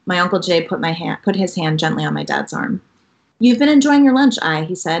meant. My Uncle Jay put his hand gently on my dad's arm. You've been enjoying your lunch,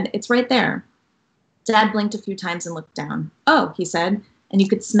 he said. It's right there. Dad blinked a few times and looked down. Oh, he said, and you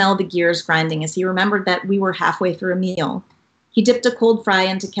could smell the gears grinding as he remembered that we were halfway through a meal. He dipped a cold fry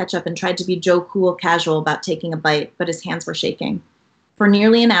into ketchup and tried to be Joe Cool casual about taking a bite, but his hands were shaking. For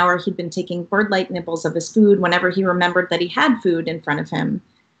nearly an hour, he'd been taking bird-like nibbles of his food whenever he remembered that he had food in front of him.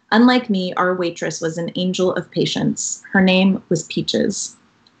 Unlike me, our waitress was an angel of patience. Her name was Peaches.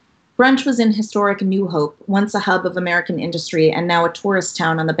 Brunch was in historic New Hope, once a hub of American industry and now a tourist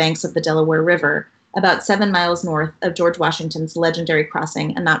town on the banks of the Delaware River, about 7 miles north of George Washington's legendary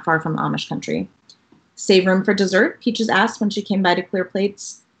crossing and not far from Amish country. Save room for dessert? Peaches asked when she came by to clear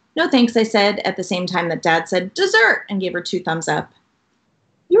plates. No thanks, I said, at the same time that Dad said, dessert, and gave her 2 thumbs up.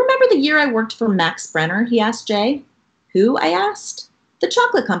 You remember the year I worked for Max Brenner? He asked Jay. Who? I asked. The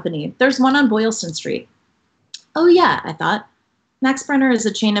chocolate company. There's one on Boylston Street. Oh yeah, I thought. Max Brenner is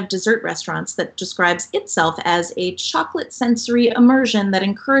a chain of dessert restaurants that describes itself as a chocolate sensory immersion that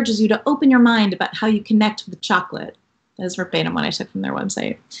encourages you to open your mind about how you connect with chocolate. That is verbatim what I took from their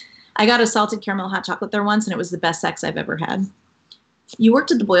website. I got a salted caramel hot chocolate there once, and it was the best sex I've ever had. You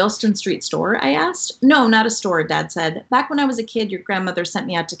worked at the Boylston Street store? I asked. No, not a store, Dad said. Back when I was a kid, your grandmother sent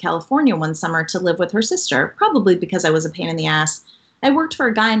me out to California one summer to live with her sister, probably because I was a pain in the ass. I worked for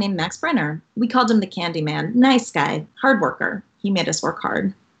a guy named Max Brenner. We called him the Candy Man. Nice guy. Hard worker. He made us work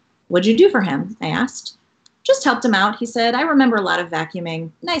hard. What'd you do for him? I asked. Just helped him out, he said. I remember a lot of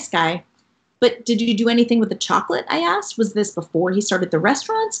vacuuming. Nice guy. But did you do anything with the chocolate? I asked. Was this before he started the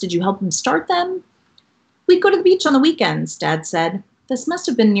restaurants? Did you help him start them? We'd go to the beach on the weekends, Dad said. This must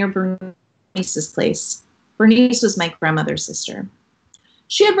have been near Bernice's place. Bernice was my grandmother's sister.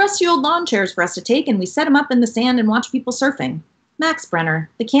 She had rusty old lawn chairs for us to take, and we set them up in the sand and watched people surfing. Max Brenner,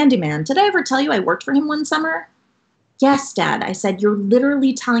 the Candy Man. Did I ever tell you I worked for him one summer? Yes, Dad, I said. You're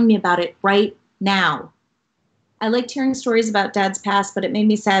literally telling me about it right now. I liked hearing stories about Dad's past, but it made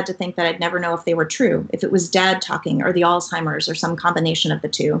me sad to think that I'd never know if they were true, if it was Dad talking or the Alzheimer's or some combination of the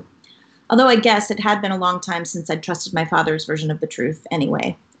two. Although I guess it had been a long time since I'd trusted my father's version of the truth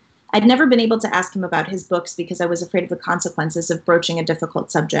anyway. I'd never been able to ask him about his books because I was afraid of the consequences of broaching a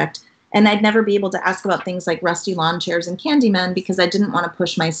difficult subject, and I'd never be able to ask about things like rusty lawn chairs and Candymen because I didn't want to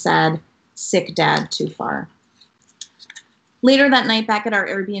push my sad, sick dad too far. Later that night, back at our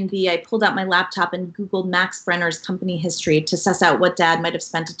Airbnb, I pulled out my laptop and Googled Max Brenner's company history to suss out what Dad might have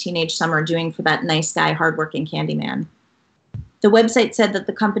spent a teenage summer doing for that nice guy, hardworking Candyman. The website said that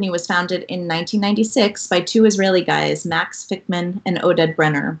the company was founded in 1996 by 2 Israeli guys, Max Fickman and Oded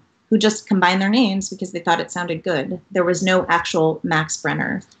Brenner, who just combined their names because they thought it sounded good. There was no actual Max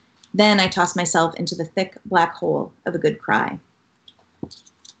Brenner. Then I tossed myself into the thick black hole of a good cry.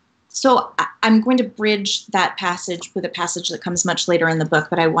 So I'm going to bridge that passage with a passage that comes much later in the book,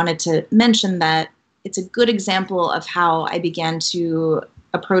 but I wanted to mention that it's a good example of how I began to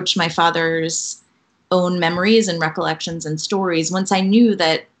approach my father's own memories and recollections and stories once I knew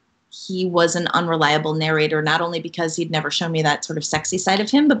that he was an unreliable narrator, not only because he'd never shown me that sort of sexy side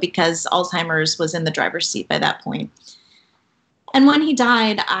of him, but because Alzheimer's was in the driver's seat by that point. And when he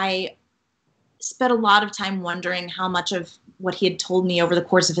died, I spent a lot of time wondering how much of what he had told me over the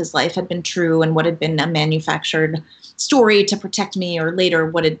course of his life had been true and what had been a manufactured story to protect me, or later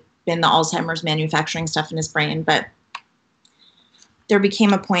what had been the Alzheimer's manufacturing stuff in his brain. But there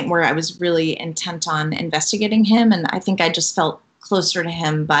became a point where I was really intent on investigating him, and I think I just felt closer to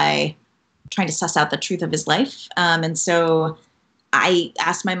him by trying to suss out the truth of his life. And so I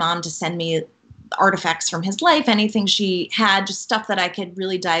asked my mom to send me artifacts from his life, anything she had, just stuff that I could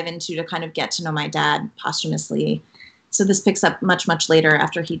really dive into to kind of get to know my dad posthumously. So this picks up much, much later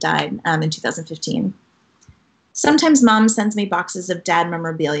after he died in 2015. Sometimes Mom sends me boxes of dad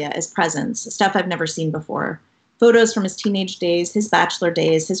memorabilia as presents, stuff I've never seen before. Photos from his teenage days, his bachelor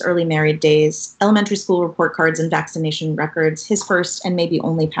days, his early married days, elementary school report cards and vaccination records, his first and maybe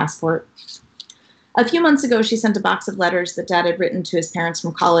only passport. A few months ago, she sent a box of letters that Dad had written to his parents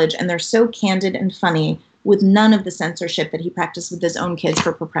from college, and they're so candid and funny, with none of the censorship that he practiced with his own kids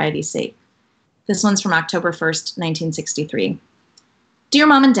for propriety's sake. This one's from October 1st, 1963. Dear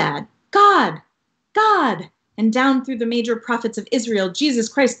Mom and Dad, God, God, and down through the major prophets of Israel, Jesus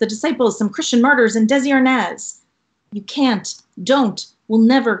Christ, the disciples, some Christian martyrs, and Desi Arnaz. You can't, don't, will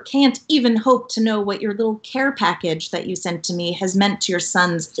never, can't even hope to know what your little care package that you sent to me has meant to your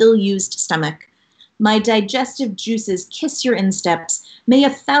son's ill-used stomach. My digestive juices kiss your insteps. May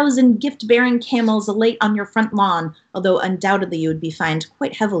 1,000 gift-bearing camels alight on your front lawn, although undoubtedly you would be fined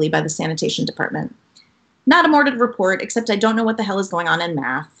quite heavily by the sanitation department. Not a morbid report, except I don't know what the hell is going on in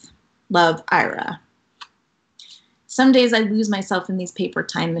math. Love, Ira. Some days I lose myself in these paper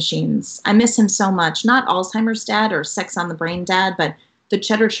time machines. I miss him so much, not Alzheimer's dad or sex on the brain dad, but the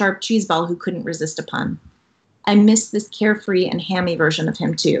cheddar sharp cheese ball who couldn't resist a pun. I miss this carefree and hammy version of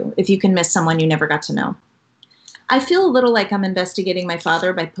him too, if you can miss someone you never got to know. I feel a little like I'm investigating my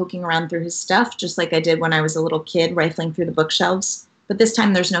father by poking around through his stuff, just like I did when I was a little kid rifling through the bookshelves, but this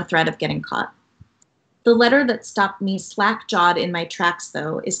time there's no threat of getting caught. The letter that stopped me slack-jawed in my tracks,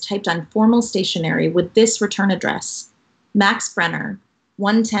 though, is typed on formal stationery with this return address: Max Brenner,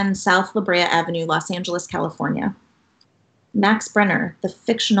 110 South La Brea Avenue, Los Angeles, California. Max Brenner, the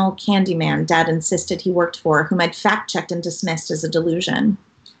fictional Candyman Dad insisted he worked for, whom I'd fact-checked and dismissed as a delusion.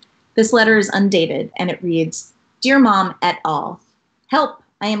 This letter is undated, and it reads, Dear Mom et al. Help,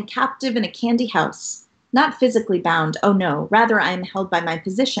 I am captive in a candy house. Not physically bound, oh no, rather I am held by my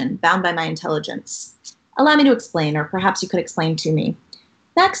position, bound by my intelligence. Allow me to explain, or perhaps you could explain to me.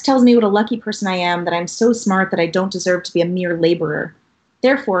 Max tells me what a lucky person I am, that I'm so smart that I don't deserve to be a mere laborer.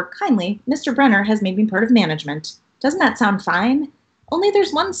 Therefore, kindly, Mr. Brenner has made me part of management. Doesn't that sound fine? Only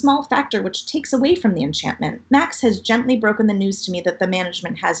there's one small factor which takes away from the enchantment. Max has gently broken the news to me that the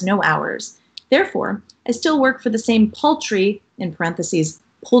management has no hours. Therefore, I still work for the same paltry, in parentheses,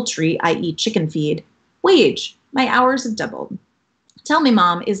 poultry, i.e. chicken feed, wage. My hours have doubled. Tell me,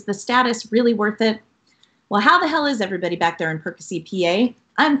 Mom, is the status really worth it? Well, how the hell is everybody back there in Percy, PA?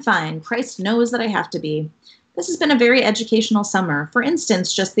 I'm fine. Christ knows that I have to be. This has been a very educational summer. For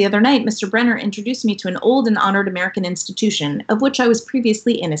instance, just the other night, Mr. Brenner introduced me to an old and honored American institution, of which I was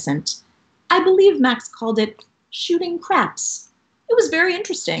previously innocent. I believe Max called it shooting craps. It was very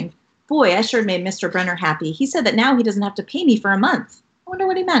interesting. Boy, I sure made Mr. Brenner happy. He said that now he doesn't have to pay me for a month. I wonder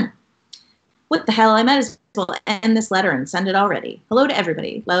what he meant. What the hell, I might as well end this letter and send it already. Hello to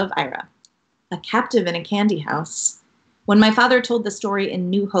everybody. Love, Ira. A captive in a candy house. When my father told the story in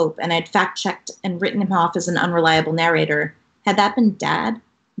New Hope and I'd fact-checked and written him off as an unreliable narrator, had that been Dad,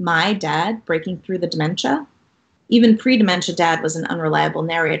 my dad, breaking through the dementia? Even pre-dementia Dad was an unreliable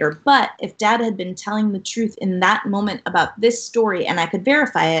narrator, but if Dad had been telling the truth in that moment about this story and I could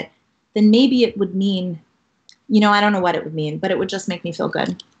verify it, then maybe it would mean, I don't know what it would mean, but it would just make me feel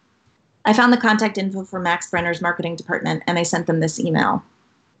good. I found the contact info for Max Brenner's marketing department and I sent them this email.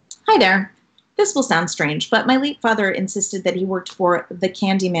 Hi there. This will sound strange, but my late father insisted that he worked for the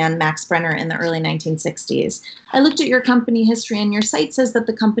Candyman Max Brenner in the early 1960s. I looked at your company history, and your site says that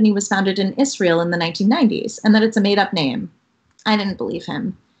the company was founded in Israel in the 1990s, and that it's a made-up name. I didn't believe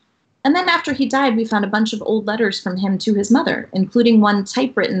him. And then after he died, we found a bunch of old letters from him to his mother, including one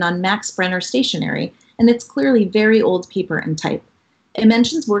typewritten on Max Brenner stationery, and it's clearly very old paper and type. It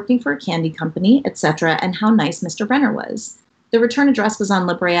mentions working for a candy company, etc., and how nice Mr. Brenner was. The return address was on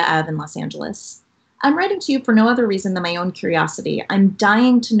La Brea Ave in Los Angeles. I'm writing to you for no other reason than my own curiosity. I'm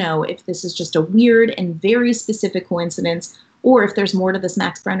dying to know if this is just a weird and very specific coincidence or if there's more to this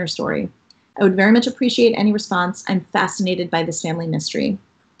Max Brenner story. I would very much appreciate any response. I'm fascinated by this family mystery.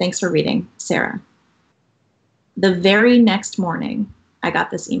 Thanks for reading, Sarah. The very next morning, I got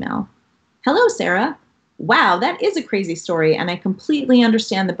this email. Hello, Sarah. Wow, that is a crazy story, and I completely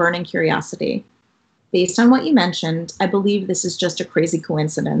understand the burning curiosity. Based on what you mentioned, I believe this is just a crazy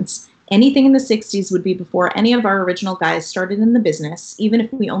coincidence. Anything in the 60s would be before any of our original guys started in the business, even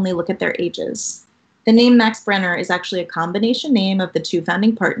if we only look at their ages. The name Max Brenner is actually a combination name of the two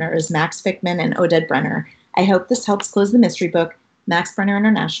founding partners, Max Fickman and Oded Brenner. I hope this helps close the mystery book, Max Brenner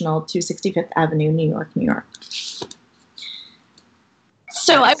International, 265th Avenue, New York, New York.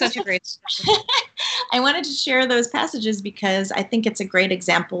 So such a great story. I wanted to share those passages because I think it's a great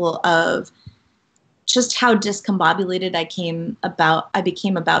example of just how discombobulated I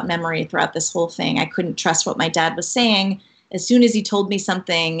became about memory throughout this whole thing. I couldn't trust what my dad was saying. As soon as he told me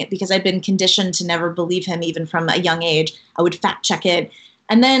something, because I'd been conditioned to never believe him even from a young age, I would fact check it.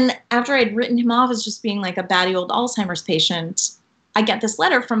 And then after I'd written him off as just being like a batty old Alzheimer's patient, I get this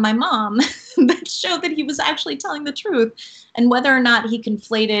letter from my mom that showed that he was actually telling the truth. And whether or not he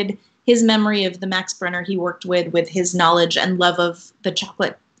conflated his memory of the Max Brenner he worked with his knowledge and love of the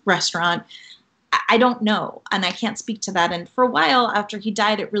chocolate restaurant, I don't know. And I can't speak to that. And for a while after he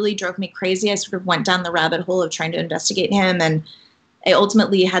died, it really drove me crazy. I sort of went down the rabbit hole of trying to investigate him. And I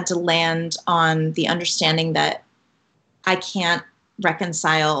ultimately had to land on the understanding that I can't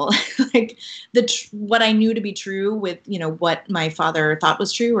reconcile like what I knew to be true with, what my father thought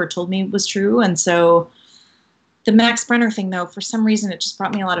was true or told me was true. And so the Max Brenner thing, though, for some reason, it just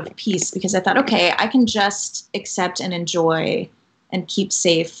brought me a lot of peace because I thought, okay, I can just accept and enjoy and keep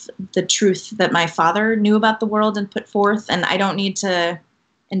safe the truth that my father knew about the world and put forth. And I don't need to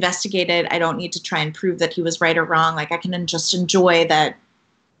investigate it. I don't need to try and prove that he was right or wrong. Like I can just enjoy that,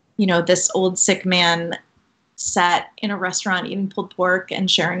 this old sick man sat in a restaurant eating pulled pork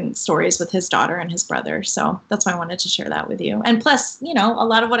and sharing stories with his daughter and his brother. So that's why I wanted to share that with you. And plus, a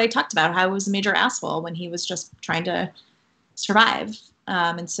lot of what I talked about, how I was a major asshole when he was just trying to survive.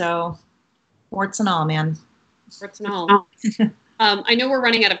 And so warts and all, man. Warts and all. I know we're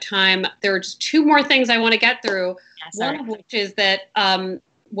running out of time. There are just two more things I want to get through. One of which is that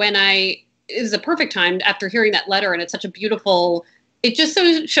it was a perfect time after hearing that letter, and it's such a beautiful, it just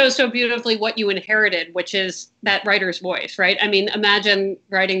shows so beautifully what you inherited, which is that writer's voice, right? I mean, imagine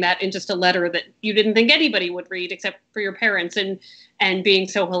writing that in just a letter that you didn't think anybody would read except for your parents and being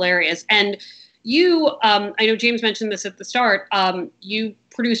so hilarious. And you, I know James mentioned this at the start, you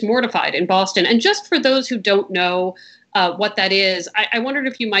produced Mortified in Boston. And just for those who don't know what that is, I wondered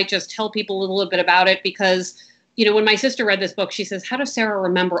if you might just tell people a little bit about it because, when my sister read this book, she says, how does Sarah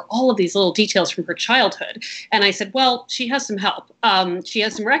remember all of these little details from her childhood? And I said, well, she has some help. She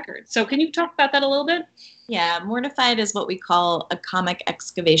has some records. So can you talk about that a little bit? Yeah, Mortified is what we call a comic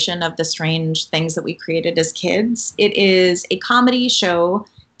excavation of the strange things that we created as kids. It is a comedy show.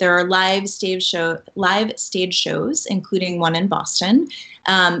 There are live stage shows, including one in Boston.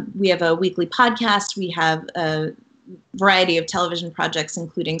 We have a weekly podcast. We have a variety of television projects,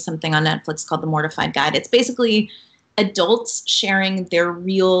 including something on Netflix called The Mortified Guide. It's basically adults sharing their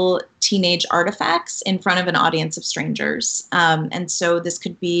real teenage artifacts in front of an audience of strangers. And so this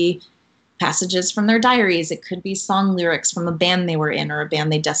could be passages from their diaries. It could be song lyrics from a band they were in or a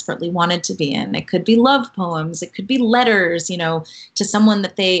band they desperately wanted to be in. It could be love poems. It could be letters, to someone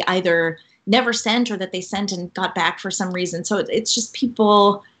that they either never sent or that they sent and got back for some reason. So it's just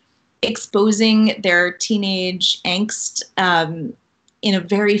people exposing their teenage angst in a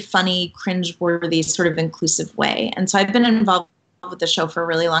very funny, cringe-worthy, sort of inclusive way. And so I've been involved with the show for a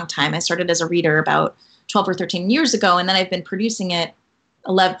really long time. I started as a reader about 12 or 13 years ago, and then I've been producing it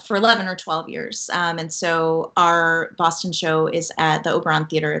for 11 or 12 years. And so our Boston show is at the Oberon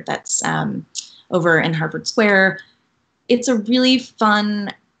Theater that's over in Harvard Square. It's a really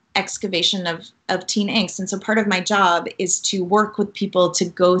fun excavation of teen angst. And so part of my job is to work with people to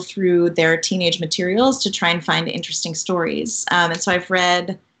go through their teenage materials to try and find interesting stories. And so I've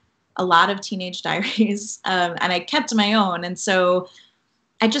read a lot of teenage diaries and I kept my own. And so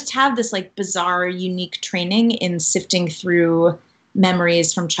I just have this like bizarre, unique training in sifting through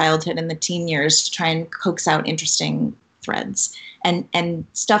memories from childhood and the teen years to try and coax out interesting threads and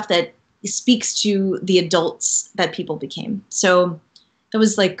stuff that speaks to the adults that people became. So that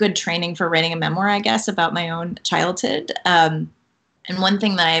was like good training for writing a memoir, I guess, about my own childhood. And one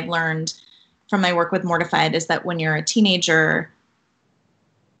thing that I've learned from my work with Mortified is that when you're a teenager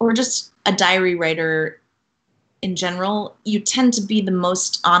or just a diary writer, in general, you tend to be the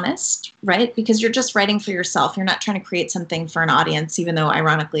most honest, right? Because you're just writing for yourself. You're not trying to create something for an audience, even though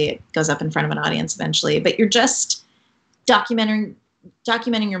ironically it goes up in front of an audience eventually. But you're just documenting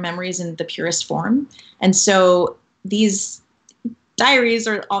your memories in the purest form. And so these diaries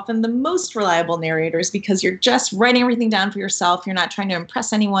are often the most reliable narrators because you're just writing everything down for yourself. You're not trying to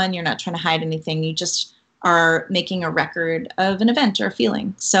impress anyone. You're not trying to hide anything. You just are making a record of an event or a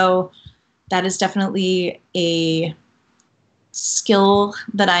feeling. So that is definitely a skill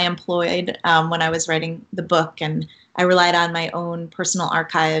that I employed when I was writing the book, and I relied on my own personal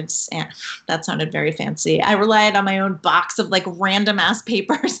archives, and that sounded very fancy. I relied on my own box of like random ass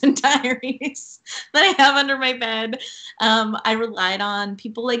papers and diaries that I have under my bed. I relied on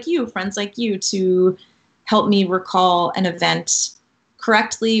people like you, friends like you, to help me recall an event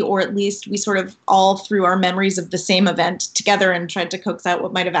correctly, or at least we sort of all threw our memories of the same event together and tried to coax out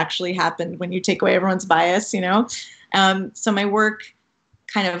what might have actually happened when you take away everyone's bias, you know? So my work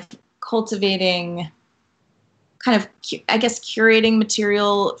kind of cultivating, I guess, curating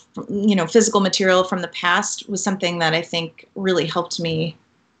material, you know, physical material from the past was something that I think really helped me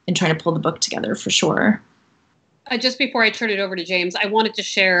in trying to pull the book together for sure. Just before I turn it over to James, I wanted to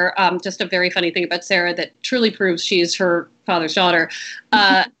share just a very funny thing about Sara that truly proves she's her father's daughter.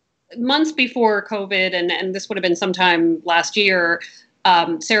 Months before COVID, and this would have been sometime last year,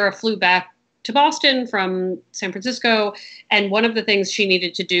 Sara flew back to Boston from San Francisco, and one of the things she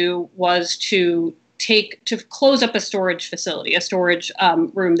needed to do was to close up a storage facility, a storage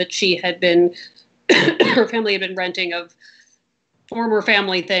room that she had been, her family had been renting of former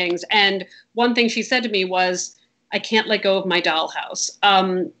family things. And one thing she said to me was, I can't let go of my dollhouse.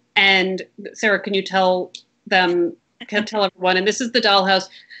 And Sara, can you tell everyone, and this is the dollhouse.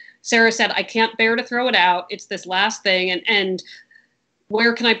 Sara said, I can't bear to throw it out. It's this last thing. And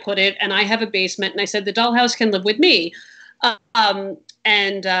where can I put it? And I have a basement. And I said, the dollhouse can live with me.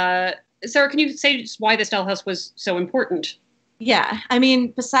 Sara, can you say just why this dollhouse was so important? Yeah. I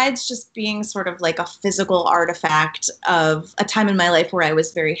mean, besides just being sort of like a physical artifact of a time in my life where I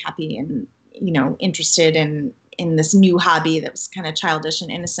was very happy and, you know, interested in this new hobby that was kind of childish and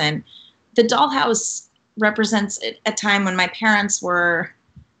innocent, the dollhouse represents a time when my parents were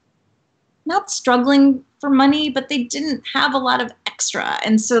not struggling for money, but they didn't have a lot of extra.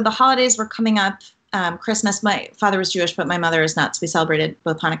 And so the holidays were coming up. Christmas, my father was Jewish, but my mother is not, so we celebrated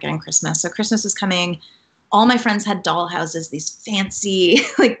both Hanukkah and Christmas. So Christmas was coming. All my friends had dollhouses, these fancy,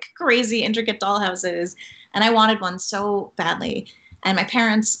 like crazy, intricate dollhouses. And I wanted one so badly. And my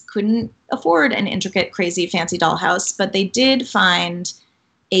parents couldn't afford an intricate, crazy, fancy dollhouse, but they did find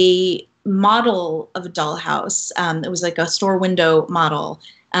a model of a dollhouse. It was like a store window model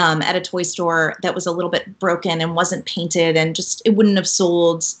at a toy store that was a little bit broken and wasn't painted, and just it wouldn't have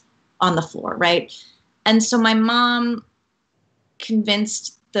sold on the floor, right? And so my mom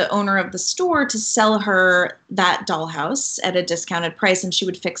convinced the owner of the store to sell her that dollhouse at a discounted price, and she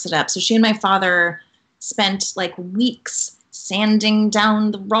would fix it up. So she and my father spent like weeks sanding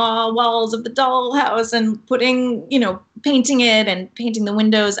down the raw walls of the dollhouse and painting it and painting the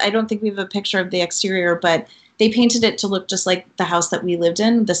windows. I don't think we have a picture of the exterior, but they painted it to look just like the house that we lived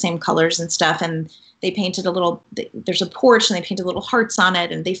in, the same colors and stuff. And they painted there's a porch, and they painted little hearts on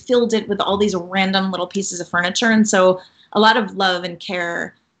it, and they filled it with all these random little pieces of furniture. And so a lot of love and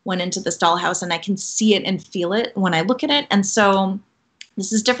care went into this dollhouse, and I can see it and feel it when I look at it. And so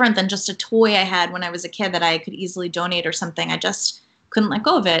this is different than just a toy I had when I was a kid that I could easily donate or something. I just couldn't let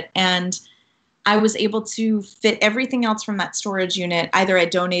go of it. And I was able to fit everything else from that storage unit. Either I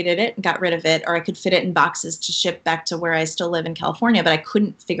donated it and got rid of it, or I could fit it in boxes to ship back to where I still live in California, but I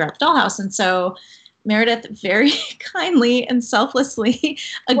couldn't figure out the dollhouse. And so Meredith very kindly and selflessly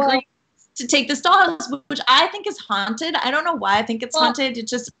agreed to take this dollhouse, which I think is haunted. I don't know why I think it's haunted. It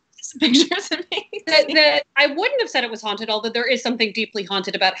just pictures of me. I wouldn't have said it was haunted, although there is something deeply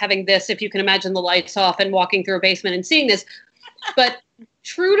haunted about having this, if you can imagine the lights off and walking through a basement and seeing this. But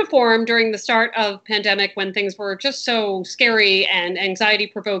true to form, during the start of pandemic, when things were just so scary and anxiety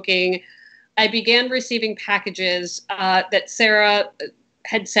provoking, I began receiving packages that Sara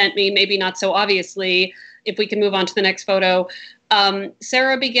had sent me, maybe not so obviously. If we can move on to the next photo.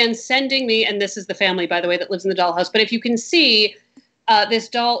 Sara began sending me, and this is the family, by the way, that lives in the dollhouse. But if you can see, this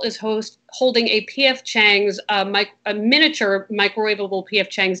doll is holding a P.F. Chang's, a miniature microwavable P.F.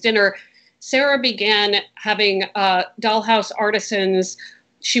 Chang's dinner. Sara began having dollhouse artisans.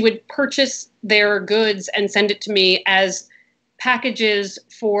 She would purchase their goods and send it to me as packages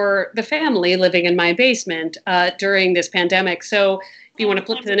for the family living in my basement during this pandemic. So if you want to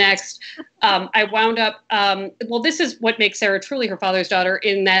flip to the next, I wound up, this is what makes Sara truly her father's daughter,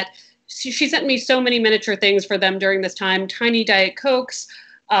 in that she sent me so many miniature things for them during this time, tiny Diet Cokes,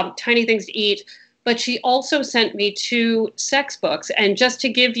 tiny things to eat. But she also sent me 2 sex books. And just to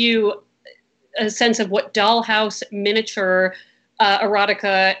give you a sense of what dollhouse miniature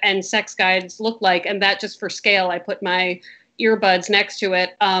erotica and sex guides look like, and that just for scale, I put my earbuds next to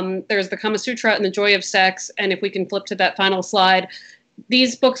it. There's the Kama Sutra and the Joy of Sex. And if we can flip to that final slide,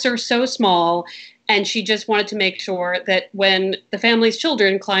 these books are so small. And she just wanted to make sure that when the family's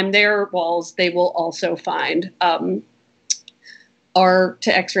children climb their walls, they will also find R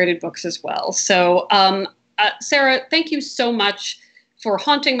to X-rated books as well. So Sara, thank you so much for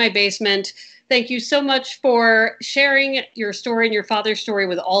haunting my basement. Thank you so much for sharing your story and your father's story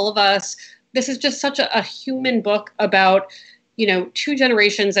with all of us. This is just such a human book about, 2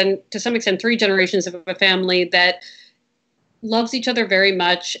 generations and to some extent 3 generations of a family that loves each other very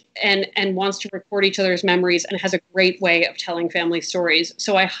much and wants to record each other's memories and has a great way of telling family stories.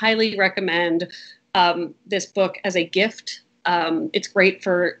 So I highly recommend this book as a gift. It's great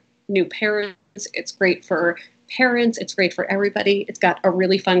for new parents. It's great for parents. It's great for everybody. It's got a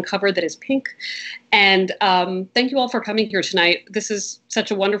really fun cover that is pink. And thank you all for coming here tonight. This is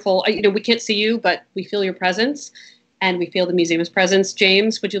such a wonderful, we can't see you, but we feel your presence and we feel the museum's presence.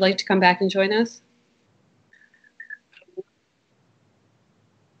 James, would you like to come back and join us?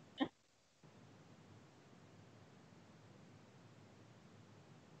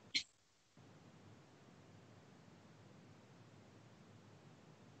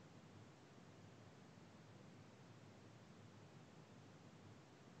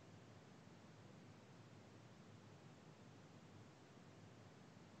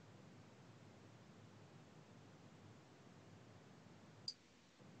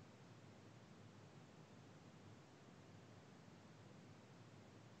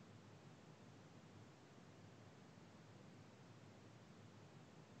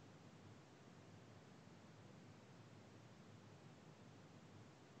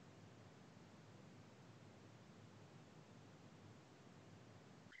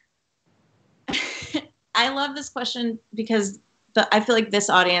 I love this question because I feel like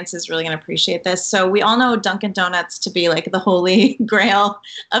this audience is really going to appreciate this. So we all know Dunkin' Donuts to be like the holy grail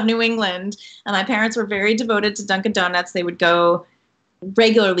of New England. And my parents were very devoted to Dunkin' Donuts. They would go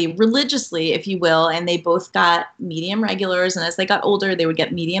regularly, religiously, if you will, and they both got medium regulars. And as they got older, they would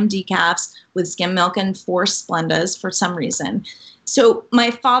get medium decafs with skim milk and 4 Splendas for some reason. So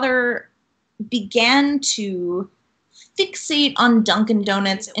my father began to fixate on Dunkin'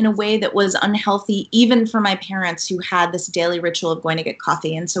 Donuts in a way that was unhealthy, even for my parents who had this daily ritual of going to get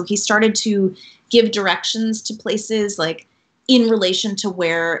coffee. And so he started to give directions to places like in relation to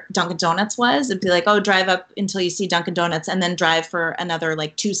where Dunkin' Donuts was. It'd be like, oh, drive up until you see Dunkin' Donuts and then drive for another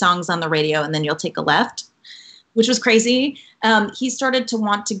like 2 songs on the radio and then you'll take a left, which was crazy. He started to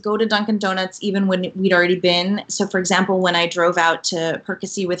want to go to Dunkin' Donuts even when we'd already been. So for example, when I drove out to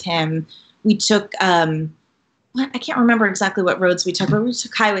Percy with him, we took, I can't remember exactly what roads we took, but we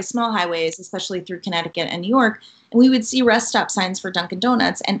took highways, small highways, especially through Connecticut and New York. And we would see rest stop signs for Dunkin'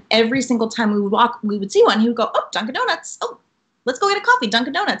 Donuts. And every single time we would walk, we would see one. He would go, oh, Dunkin' Donuts. Oh, let's go get a coffee,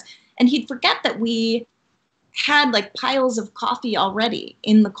 Dunkin' Donuts. And he'd forget that we had like piles of coffee already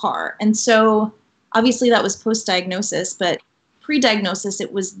in the car. And so obviously that was post-diagnosis, but pre-diagnosis,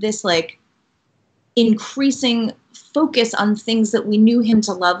 it was this like increasing focus on things that we knew him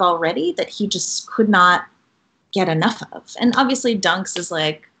to love already that he just could not get enough of. And obviously Dunks is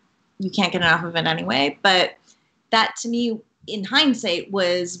like, you can't get enough of it anyway. But that to me, in hindsight,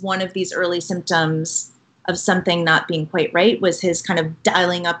 was one of these early symptoms of something not being quite right, was his kind of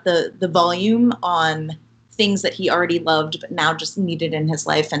dialing up the volume on things that he already loved, but now just needed in his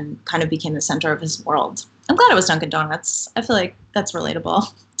life and kind of became the center of his world. I'm glad it was Dunkin' Donuts. I feel like that's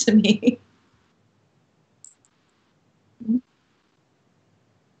relatable to me.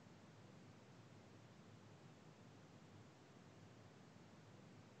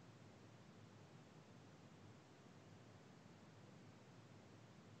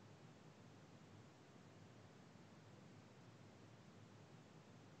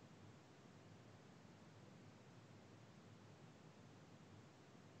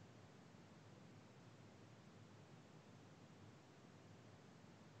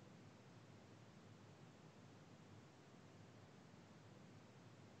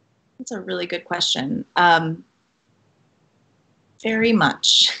 That's a really good question. Very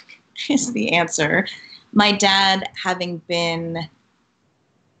much is the answer. My dad, having been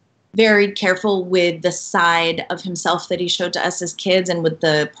very careful with the side of himself that he showed to us as kids and with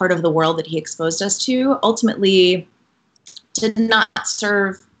the part of the world that he exposed us to, ultimately did not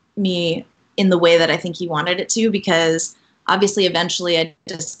serve me in the way that I think he wanted it to, because obviously, eventually I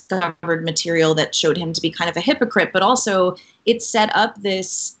discovered material that showed him to be kind of a hypocrite, but also it set up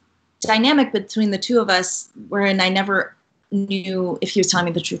this dynamic between the two of us wherein I never knew if he was telling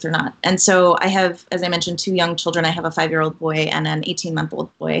me the truth or not. And so I have, as I mentioned, 2 young children. I have a 5-year-old boy and an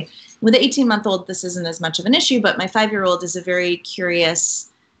 18-month-old boy. With the 18-month-old, this isn't as much of an issue, but my 5-year-old is a very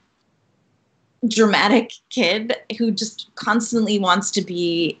curious, dramatic kid who just constantly wants to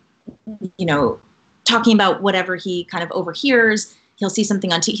be, talking about whatever he kind of overhears. He'll see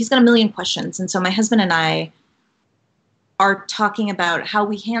something on TV. He's got a million questions. And so my husband and I are talking about how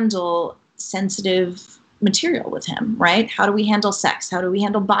we handle sensitive material with him, right? How do we handle sex? How do we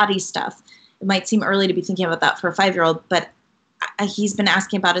handle body stuff? It might seem early to be thinking about that for a 5-year-old, but he's been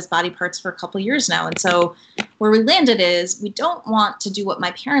asking about his body parts for a couple of years now. And so where we landed is we don't want to do what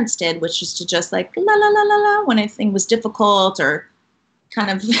my parents did, which is to just like, la, la, la, la, la, when anything was difficult, or kind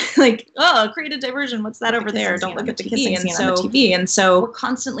of like, oh, create a diversion. What's that over there? Don't look at the kissing scene on the TV. And so we're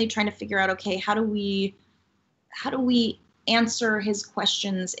constantly trying to figure out, okay, how do we answer his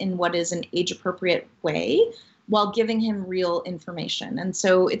questions in what is an age-appropriate way while giving him real information? And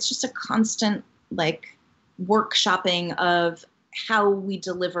so it's just a constant like workshopping of how we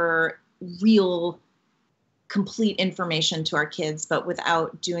deliver real, complete information to our kids, but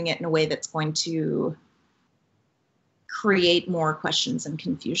without doing it in a way that's going to create more questions and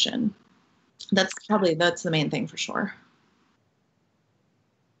confusion. That's the main thing for sure.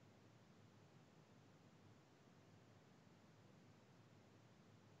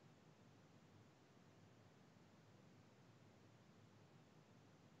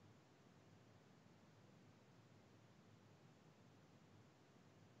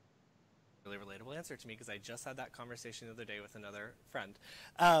 Relatable answer to me, because I just had that conversation the other day with another friend.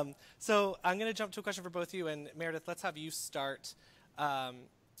 So I'm going to jump to a question for both of you, and Meredith, let's have you start.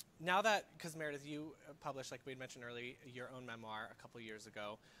 Now that, because Meredith, you published, like we had mentioned earlier, your own memoir a couple years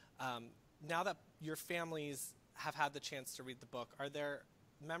ago. Now that your families have had the chance to read the book, are there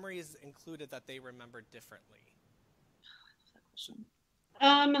memories included that they remember differently?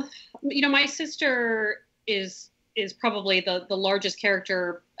 My sister is probably the largest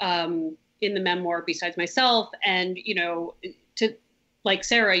character in the memoir besides myself. And, to like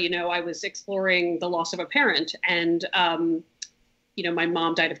Sarah, I was exploring the loss of a parent, and, my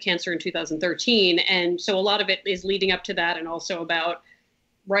mom died of cancer in 2013. And so a lot of it is leading up to that, and also about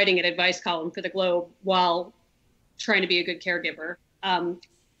writing an advice column for the Globe while trying to be a good caregiver. I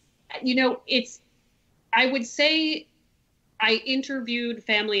would say I interviewed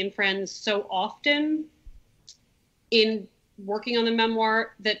family and friends so often in working on the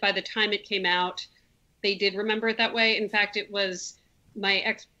memoir that by the time it came out, they did remember it that way. In fact, it was my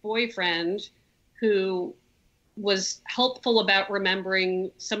ex-boyfriend who was helpful about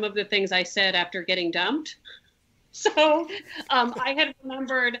remembering some of the things I said after getting dumped. So I had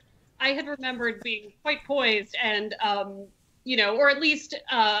remembered being quite poised, and or at least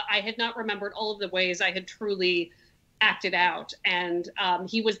I had not remembered all of the ways I had truly acted out. And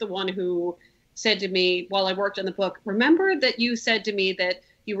he was the one who said to me while I worked on the book, remember that you said to me that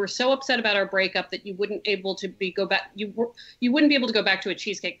you were so upset about our breakup that you wouldn't be able to go back to a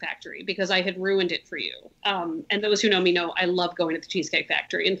Cheesecake Factory because I had ruined it for you. And those who know me know I love going to the Cheesecake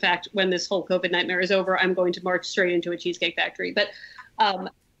Factory. In fact, when this whole COVID nightmare is over, I'm going to march straight into a Cheesecake Factory. But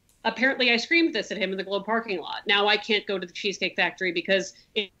apparently I screamed this at him in the Globe parking lot. Now I can't go to the Cheesecake Factory because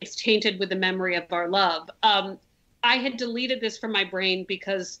it's tainted with the memory of our love. I had deleted this from my brain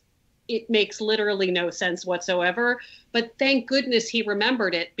because it makes literally no sense whatsoever, but thank goodness he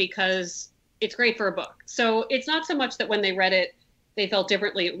remembered it, because it's great for a book. So it's not so much that when they read it, they felt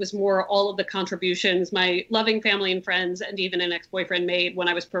differently. It was more all of the contributions my loving family and friends and even an ex-boyfriend made when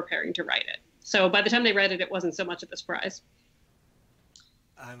I was preparing to write it. So by the time they read it, it wasn't so much of a surprise.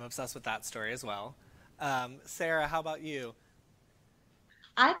 I'm obsessed with that story as well. Sarah, how about you?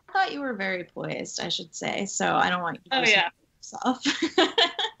 I thought you were very poised, I should say. So I don't want you to yourself.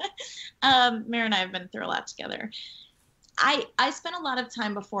 Mary and I have been through a lot together. I spent a lot of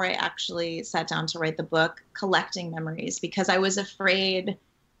time before I actually sat down to write the book collecting memories, because I was afraid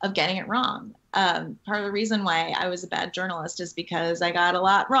of getting it wrong. Part of the reason why I was a bad journalist is because I got a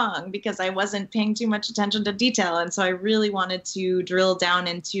lot wrong, because I wasn't paying too much attention to detail. And so I really wanted to drill down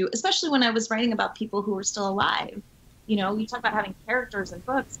into, especially when I was writing about people who were still alive. You talk about having characters in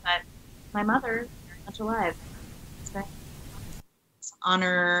books, but my mother is very much alive. It's very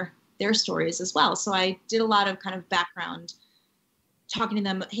honor their stories as well. So I did a lot of kind of background, talking to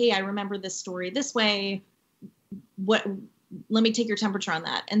them. Hey, I remember this story this way. Let me take your temperature on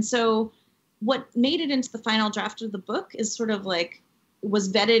that. And so what made it into the final draft of the book is sort of like,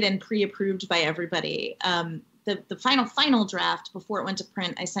 was vetted and pre-approved by everybody. the final draft before it went to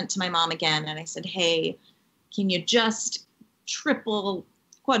print, I sent to my mom again, and I said, hey, can you just triple,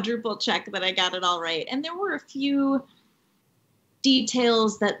 quadruple check that I got it all right? And there were a few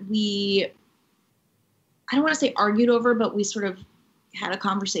details that I don't want to say argued over, but we sort of had a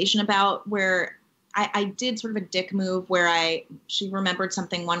conversation about, where I did sort of a dick move where she remembered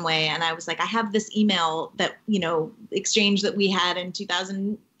something one way, and I was like, I have this email that, exchange that we had in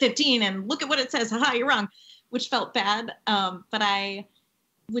 2015, and look at what it says. Haha, you're wrong, which felt bad. But I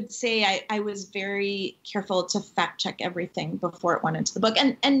would say I was very careful to fact check everything before it went into the book.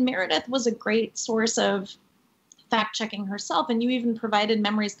 And Meredith was a great source of fact checking herself. And you even provided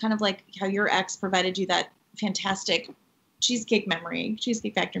memories, kind of like how your ex provided you that fantastic Cheesecake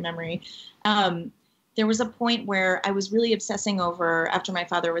Factory memory. There was a point where I was really obsessing over, after my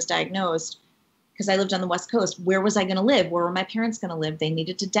father was diagnosed, because I lived on the West Coast, where was I going to live? Where were my parents going to live? They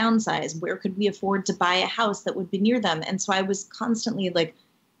needed to downsize. Where could we afford to buy a house that would be near them? And so I was constantly like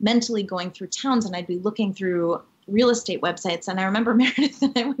mentally going through towns, and I'd be looking through real estate websites. And I remember Meredith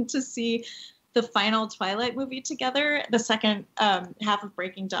and I went to see the final Twilight movie together, the second half of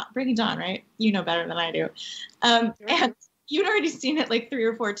Breaking Dawn, right? You know better than I do. And you'd already seen it like 3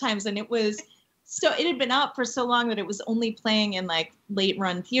 or 4 times, and it had been out for so long that it was only playing in like late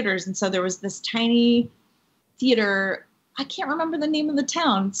run theaters. And so there was this tiny theater. I can't remember the name of the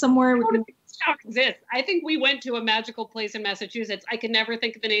town, somewhere. Exists. I think we went to a magical place in Massachusetts. I can never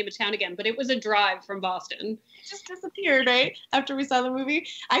think of the name of town again, but it was a drive from Boston. It just disappeared, right? After we saw the movie.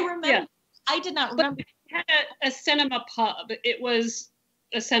 I remember. Yeah. I did not remember. It had a cinema pub. It was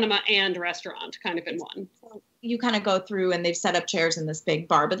a cinema and restaurant kind of in one. You kind of go through, and they've set up chairs in this big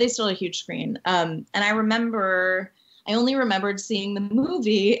bar, but they still have a huge screen. And I only remembered seeing the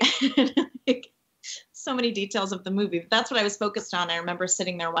movie, like, so many details of the movie. But that's what I was focused on. I remember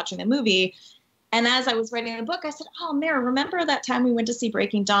sitting there watching the movie. And as I was writing the book, I said, oh, Mara, remember that time we went to see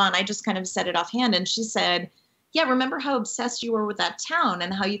Breaking Dawn? I just kind of said it offhand. And she said, yeah, remember how obsessed you were with that town,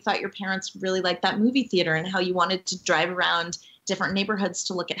 and how you thought your parents really liked that movie theater, and how you wanted to drive around different neighborhoods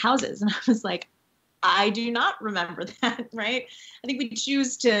to look at houses. And I was like, I do not remember that, right? I think we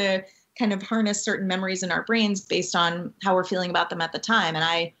choose to kind of harness certain memories in our brains based on how we're feeling about them at the time. And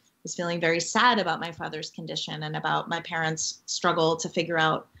I was feeling very sad about my father's condition and about my parents' struggle to figure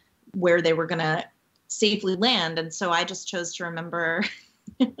out where they were going to safely land. And so I just chose to remember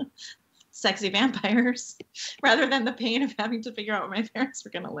sexy vampires rather than the pain of having to figure out where my parents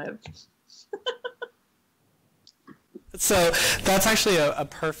were going to live. So that's actually a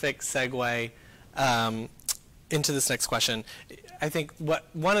perfect segue into this next question. I think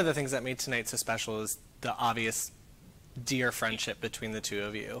one of the things that made tonight so special is the obvious dear friendship between the two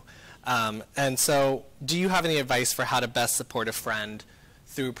of you. And so do you have any advice for how to best support a friend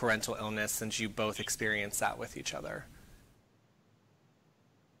through parental illness, since you both experienced that with each other?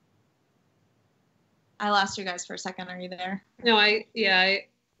 I lost you guys for a second. Are you there? No, I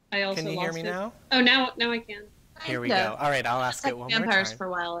also Can you hear me now? Oh, now I can. Here we go. All right, I'll ask it one more time. Vampires for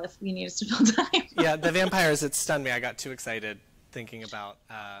a while if you need us to fill time. Yeah, the vampires, it stunned me. I got too excited thinking about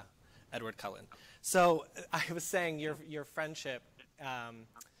Edward Cullen. So I was saying your friendship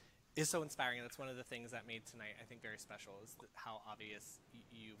is so inspiring, and that's one of the things that made tonight, I think, very special, is how obvious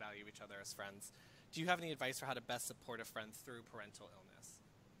you value each other as friends. Do you have any advice for how to best support a friend through parental illness?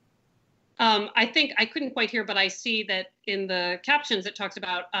 I think I couldn't quite hear, but I see that in the captions it talks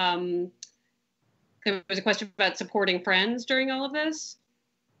about there was a question about supporting friends during all of this.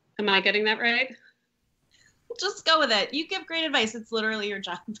 Am I getting that right? Just go with it. You give great advice. It's literally your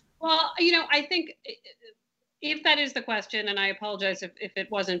job. Well, I think if that is the question, and I apologize if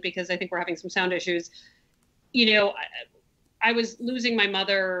it wasn't, because I think we're having some sound issues, I was losing my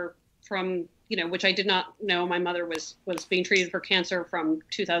mother from, which I did not know. My mother was being treated for cancer from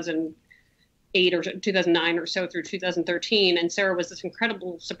 2008 or 2009 or so through 2013. And Sarah was this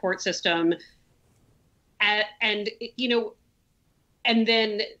incredible support system. And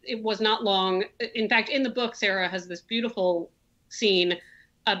then it was not long. In fact, in the book, Sarah has this beautiful scene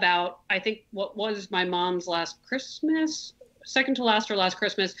about, I think, what was my mom's last Christmas, second to last or last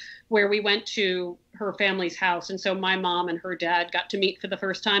Christmas, where we went to her family's house. And so my mom and her dad got to meet for the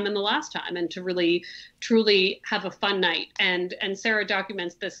first time and the last time, and to really, truly have a fun night. And Sarah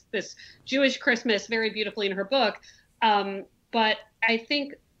documents this Jewish Christmas very beautifully in her book. But I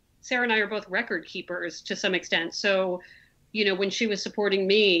think Sarah and I are both record keepers to some extent. So, when she was supporting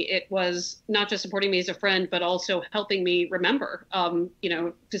me, it was not just supporting me as a friend, but also helping me remember,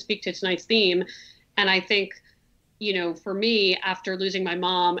 to speak to tonight's theme. And I think, for me, after losing my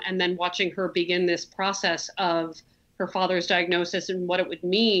mom and then watching her begin this process of her father's diagnosis and what it would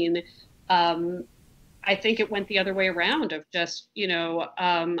mean, I think it went the other way around of just,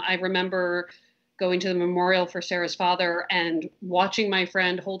 I remember going to the memorial for Sarah's father and watching my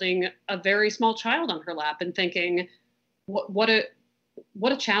friend holding a very small child on her lap and thinking, what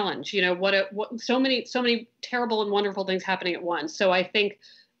a challenge, so many terrible and wonderful things happening at once. So I think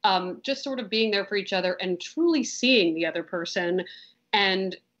just sort of being there for each other and truly seeing the other person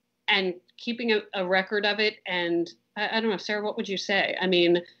and keeping a record of it. And I don't know, Sarah, what would you say? I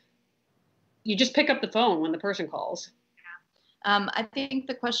mean, you just pick up the phone when the person calls. I think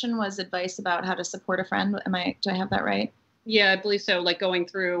the question was advice about how to support a friend. Do I have that right? Yeah, I believe so. Like going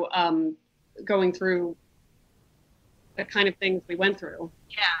through the kind of things we went through.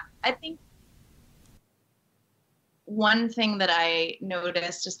 Yeah, I think one thing that I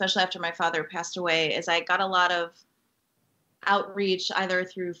noticed, especially after my father passed away, is I got a lot of outreach either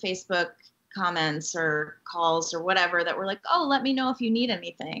through Facebook comments or calls or whatever that were like, oh, let me know if you need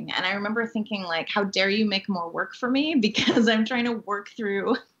anything. And I remember thinking, like, how dare you make more work for me, because I'm trying to work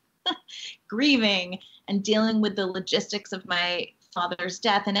through grieving and dealing with the logistics of my father's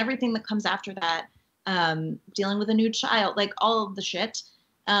death and everything that comes after that, dealing with a new child, like all of the shit.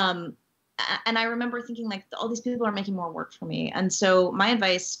 And I remember thinking, like, all these people are making more work for me. And so my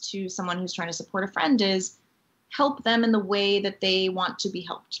advice to someone who's trying to support a friend is help them in the way that they want to be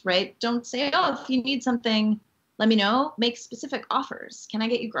helped, right? Don't say, oh, if you need something, let me know. Make specific offers. Can I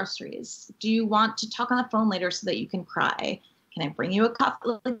get you groceries? Do you want to talk on the phone later so that you can cry? Can I bring you a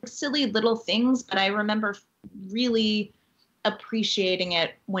coffee? Like silly little things. But I remember really appreciating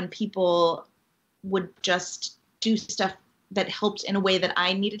it when people would just do stuff that helped in a way that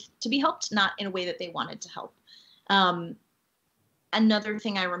I needed to be helped, not in a way that they wanted to help. Another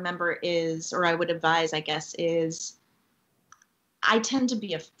thing I remember is, or I would advise, I guess, is I tend to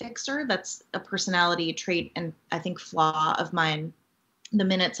be a fixer. That's a personality trait and I think flaw of mine. The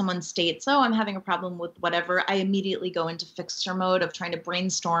minute someone states, oh, I'm having a problem with whatever, I immediately go into fixer mode of trying to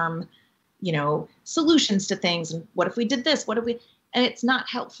brainstorm, solutions to things. And what if we did this? And it's not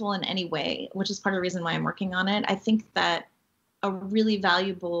helpful in any way, which is part of the reason why I'm working on it. I think that a really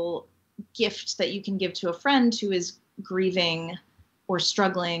valuable gift that you can give to a friend who is grieving or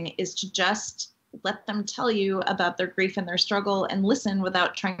struggling is to just let them tell you about their grief and their struggle and listen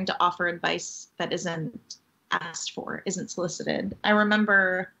without trying to offer advice that isn't asked for, isn't solicited. I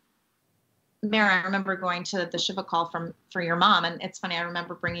remember going to the Shiva call for your mom, and it's funny, I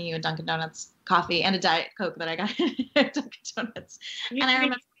remember bringing you a Dunkin' Donuts coffee and a Diet Coke that I got at Dunkin' Donuts. And I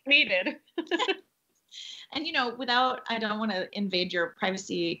remember needed. And, I don't want to invade your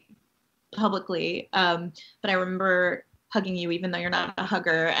privacy publicly, but I remember hugging you even though you're not a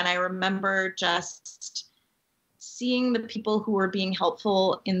hugger. And I remember just seeing the people who were being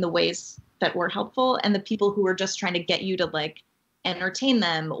helpful in the ways that were helpful and the people who were just trying to get you to like entertain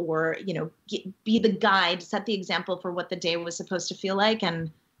them or, be the guide, set the example for what the day was supposed to feel like.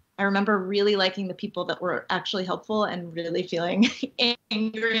 And I remember really liking the people that were actually helpful and really feeling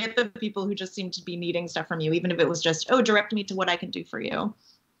angry at the people who just seemed to be needing stuff from you, even if it was just, oh, direct me to what I can do for you.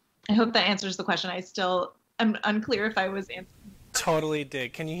 I hope that answers the question. I'm unclear if I was answering. Totally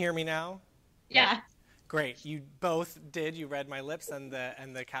did. Can you hear me now? Yeah. Great. You both did. You read my lips and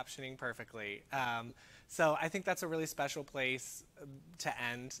the captioning perfectly. So I think that's a really special place to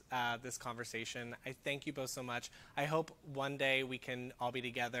end this conversation. I thank you both so much. I hope one day we can all be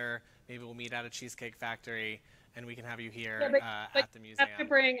together. Maybe we'll meet at a Cheesecake Factory and we can have you here at the museum.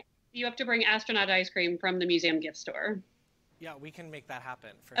 You have to bring astronaut ice cream from the museum gift store. Yeah, we can make that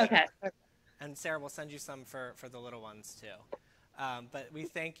happen for sure. And Sarah, we'll send you some for the little ones too. But we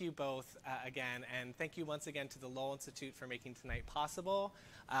thank you both again, and thank you once again to the Lowell Institute for making tonight possible,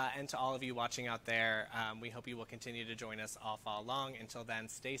 and to all of you watching out there. We hope you will continue to join us all fall long. Until then,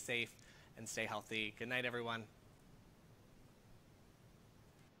 stay safe and stay healthy. Good night, everyone.